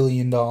 $7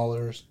 billion.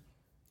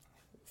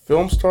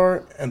 Film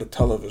star and a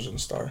television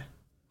star.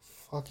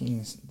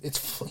 Fucking,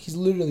 he's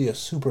literally a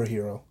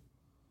superhero.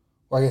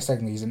 Well, I guess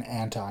technically he's an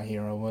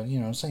anti-hero, but, you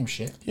know, same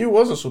shit. He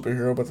was a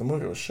superhero, but the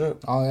movie was shit.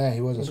 Oh, yeah,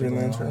 he was a Green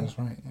superhero. Lantern. That's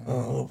right.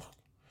 Yeah.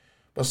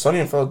 But Sunny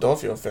in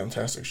Philadelphia, a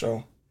fantastic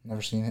show.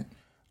 Never seen it.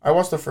 I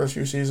watched the first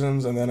few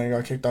seasons, and then I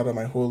got kicked out of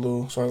my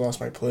Hulu, so I lost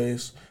my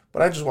place.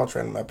 But I just watch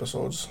random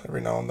episodes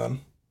every now and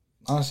then.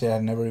 Honestly,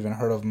 I'd never even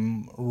heard of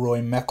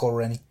Roy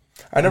McElhenney.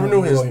 I never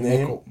knew his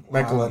name.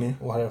 McElhenney.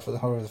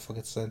 However the fuck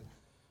it's said.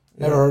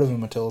 Never heard of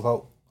him until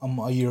about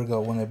a year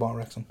ago when they bought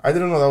Wrexham. I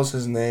didn't know that was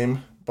his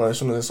name, but as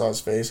soon as I saw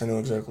his face, I knew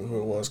exactly who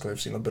it was because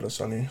I've seen a bit of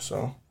Sunny,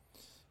 so.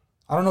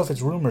 I don't know if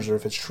it's rumors or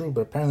if it's true,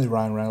 but apparently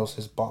Ryan Reynolds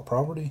has bought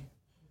property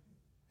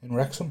in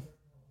Wrexham.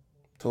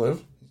 To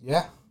live?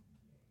 Yeah.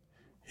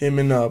 Him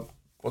and,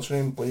 what's her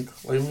name? Blake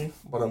Lively,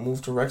 but I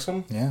moved to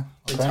Wrexham? Yeah.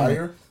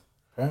 Retire?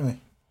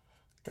 Apparently.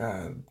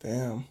 God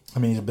damn. I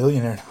mean, he's a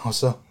billionaire now,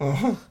 so.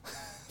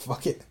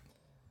 Fuck it.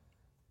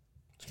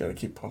 Just gotta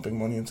keep pumping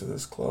money into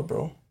this club,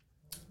 bro.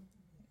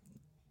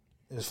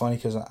 It was funny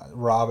because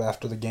Rob,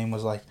 after the game,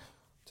 was like,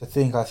 to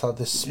think I thought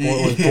this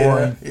sport was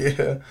boring.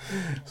 Yeah.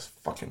 It's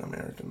fucking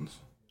Americans.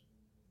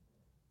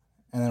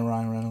 And then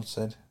Ryan Reynolds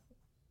said,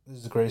 this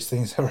is the greatest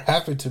thing that's ever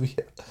happened to me.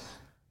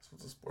 That's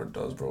what the sport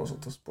does, bro. That's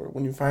what the sport.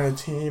 When you find a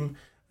team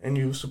and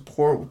you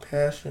support with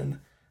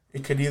passion,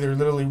 it could either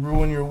literally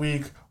ruin your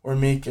week or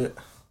make it.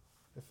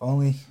 If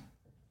only.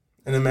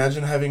 And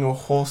imagine having a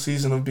whole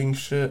season of being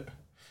shit.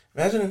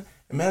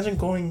 Imagine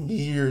going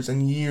years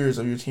and years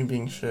of your team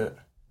being shit.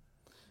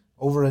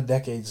 Over a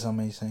decade, some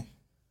may say.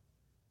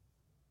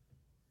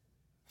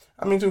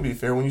 I mean, to be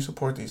fair, when you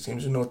support these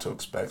teams, you know what to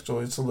expect. So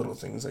it's the little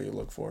things that you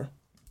look for.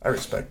 I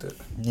respect it.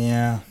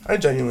 Yeah. I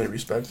genuinely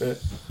respect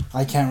it.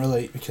 I can't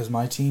relate because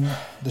my team,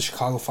 the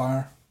Chicago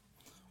Fire,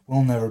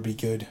 will never be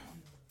good.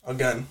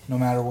 Again. No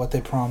matter what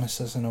they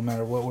promise us and no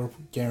matter what we're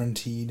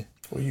guaranteed.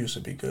 We used to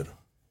be good.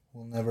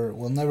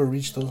 We'll never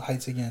reach those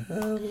heights again.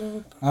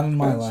 Not in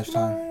my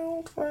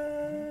lifetime.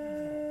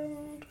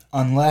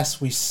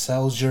 Unless we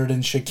sell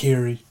Xherdan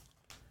Shaqiri.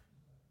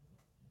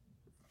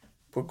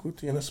 Put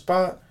Guti in a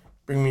spot.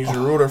 Bring me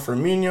Giroud or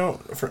Firmino.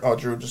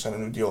 Giroud just signed a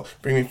new deal.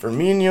 Bring me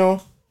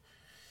Firmino.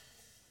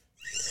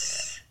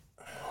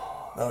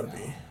 That would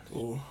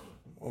be,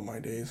 my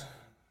days.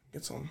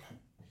 Get some.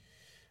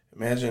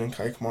 Imagine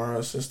Kai Kamara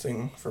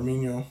assisting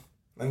Firmino.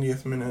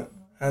 90th minute.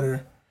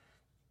 Header.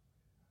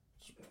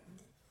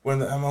 Win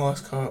the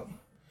MLS Cup.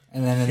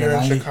 And then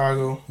in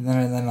Chicago. And then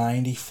in the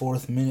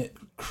 94th minute,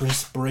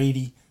 Chris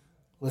Brady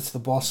lets the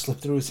ball slip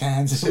through his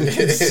hands.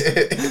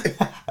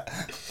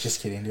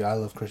 Just kidding, dude. I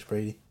love Chris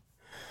Brady.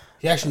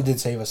 He actually did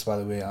save us, by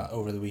the way,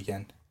 over the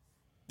weekend.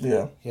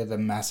 Yeah. He had the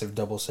massive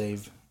double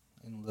save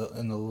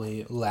in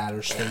the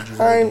latter stages of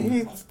the game.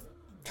 He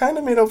kind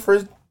of made up for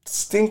his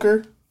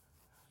stinker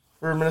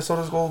for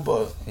Minnesota's goal,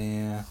 but...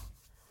 Yeah.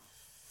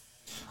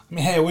 I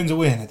mean, hey, a win's a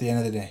win at the end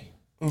of the day.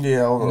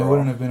 Yeah, overall. And it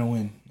wouldn't have been a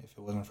win if it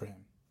wasn't for him.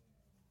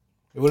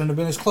 It wouldn't have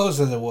been as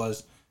close as it was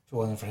if it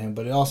wasn't for him,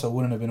 but it also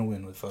wouldn't have been a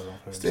win with photo.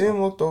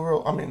 Stadium looked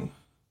overall, I mean...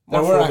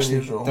 There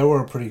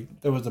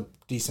was a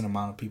decent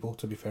amount of people,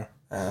 to be fair.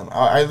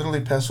 I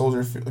literally passed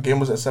Soldier Field. The game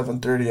was at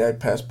 7:30. I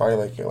passed by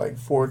like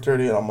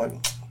 4:30, and I'm like,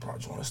 bro, I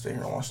just want to stay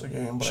here and watch the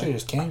game. But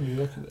just came,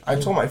 dude. I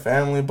told my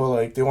family, but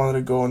like they wanted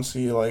to go and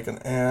see like an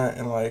aunt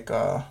and like.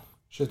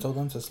 Should have told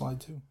them to slide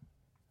too.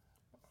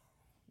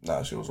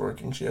 Nah, she was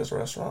working. She has a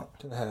restaurant.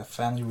 Could have had a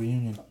family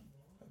reunion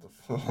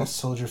at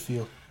Soldier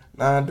Field.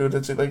 Nah, dude,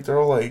 it's like they're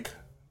all like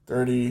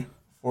 30,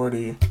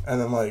 40,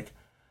 and then like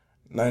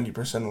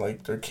 90% of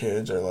like their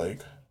kids are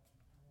like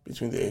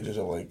between the ages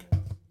of like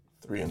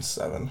 3 and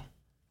 7.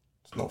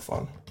 It's no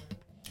fun.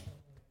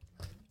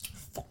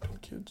 Fuck them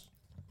kids.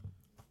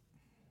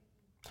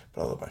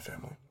 But I love my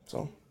family.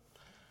 So,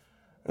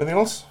 anything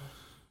else?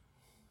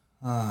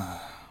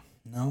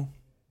 No.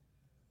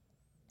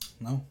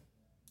 Nothing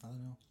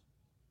else.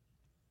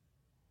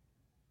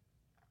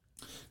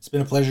 It's been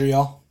a pleasure,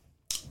 y'all.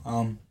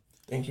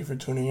 Thank you for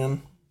tuning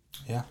in.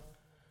 Yeah.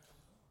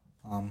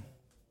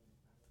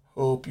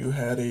 Hope you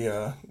had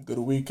a good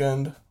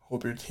weekend.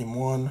 Hope your team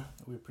won.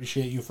 We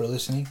appreciate you for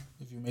listening.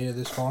 If you made it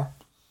this far,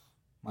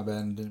 my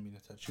bad. I didn't mean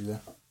to touch you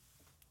there.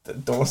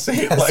 Don't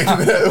say it like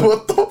that.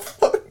 What the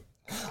fuck?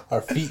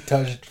 Our feet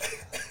touched.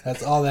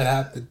 That's all that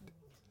happened.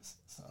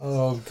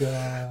 Oh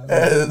God.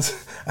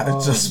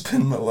 I've just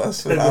been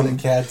molested. They're gonna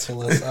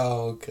cancel us.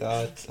 Oh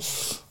God.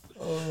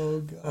 Oh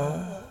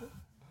God.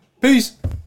 Peace.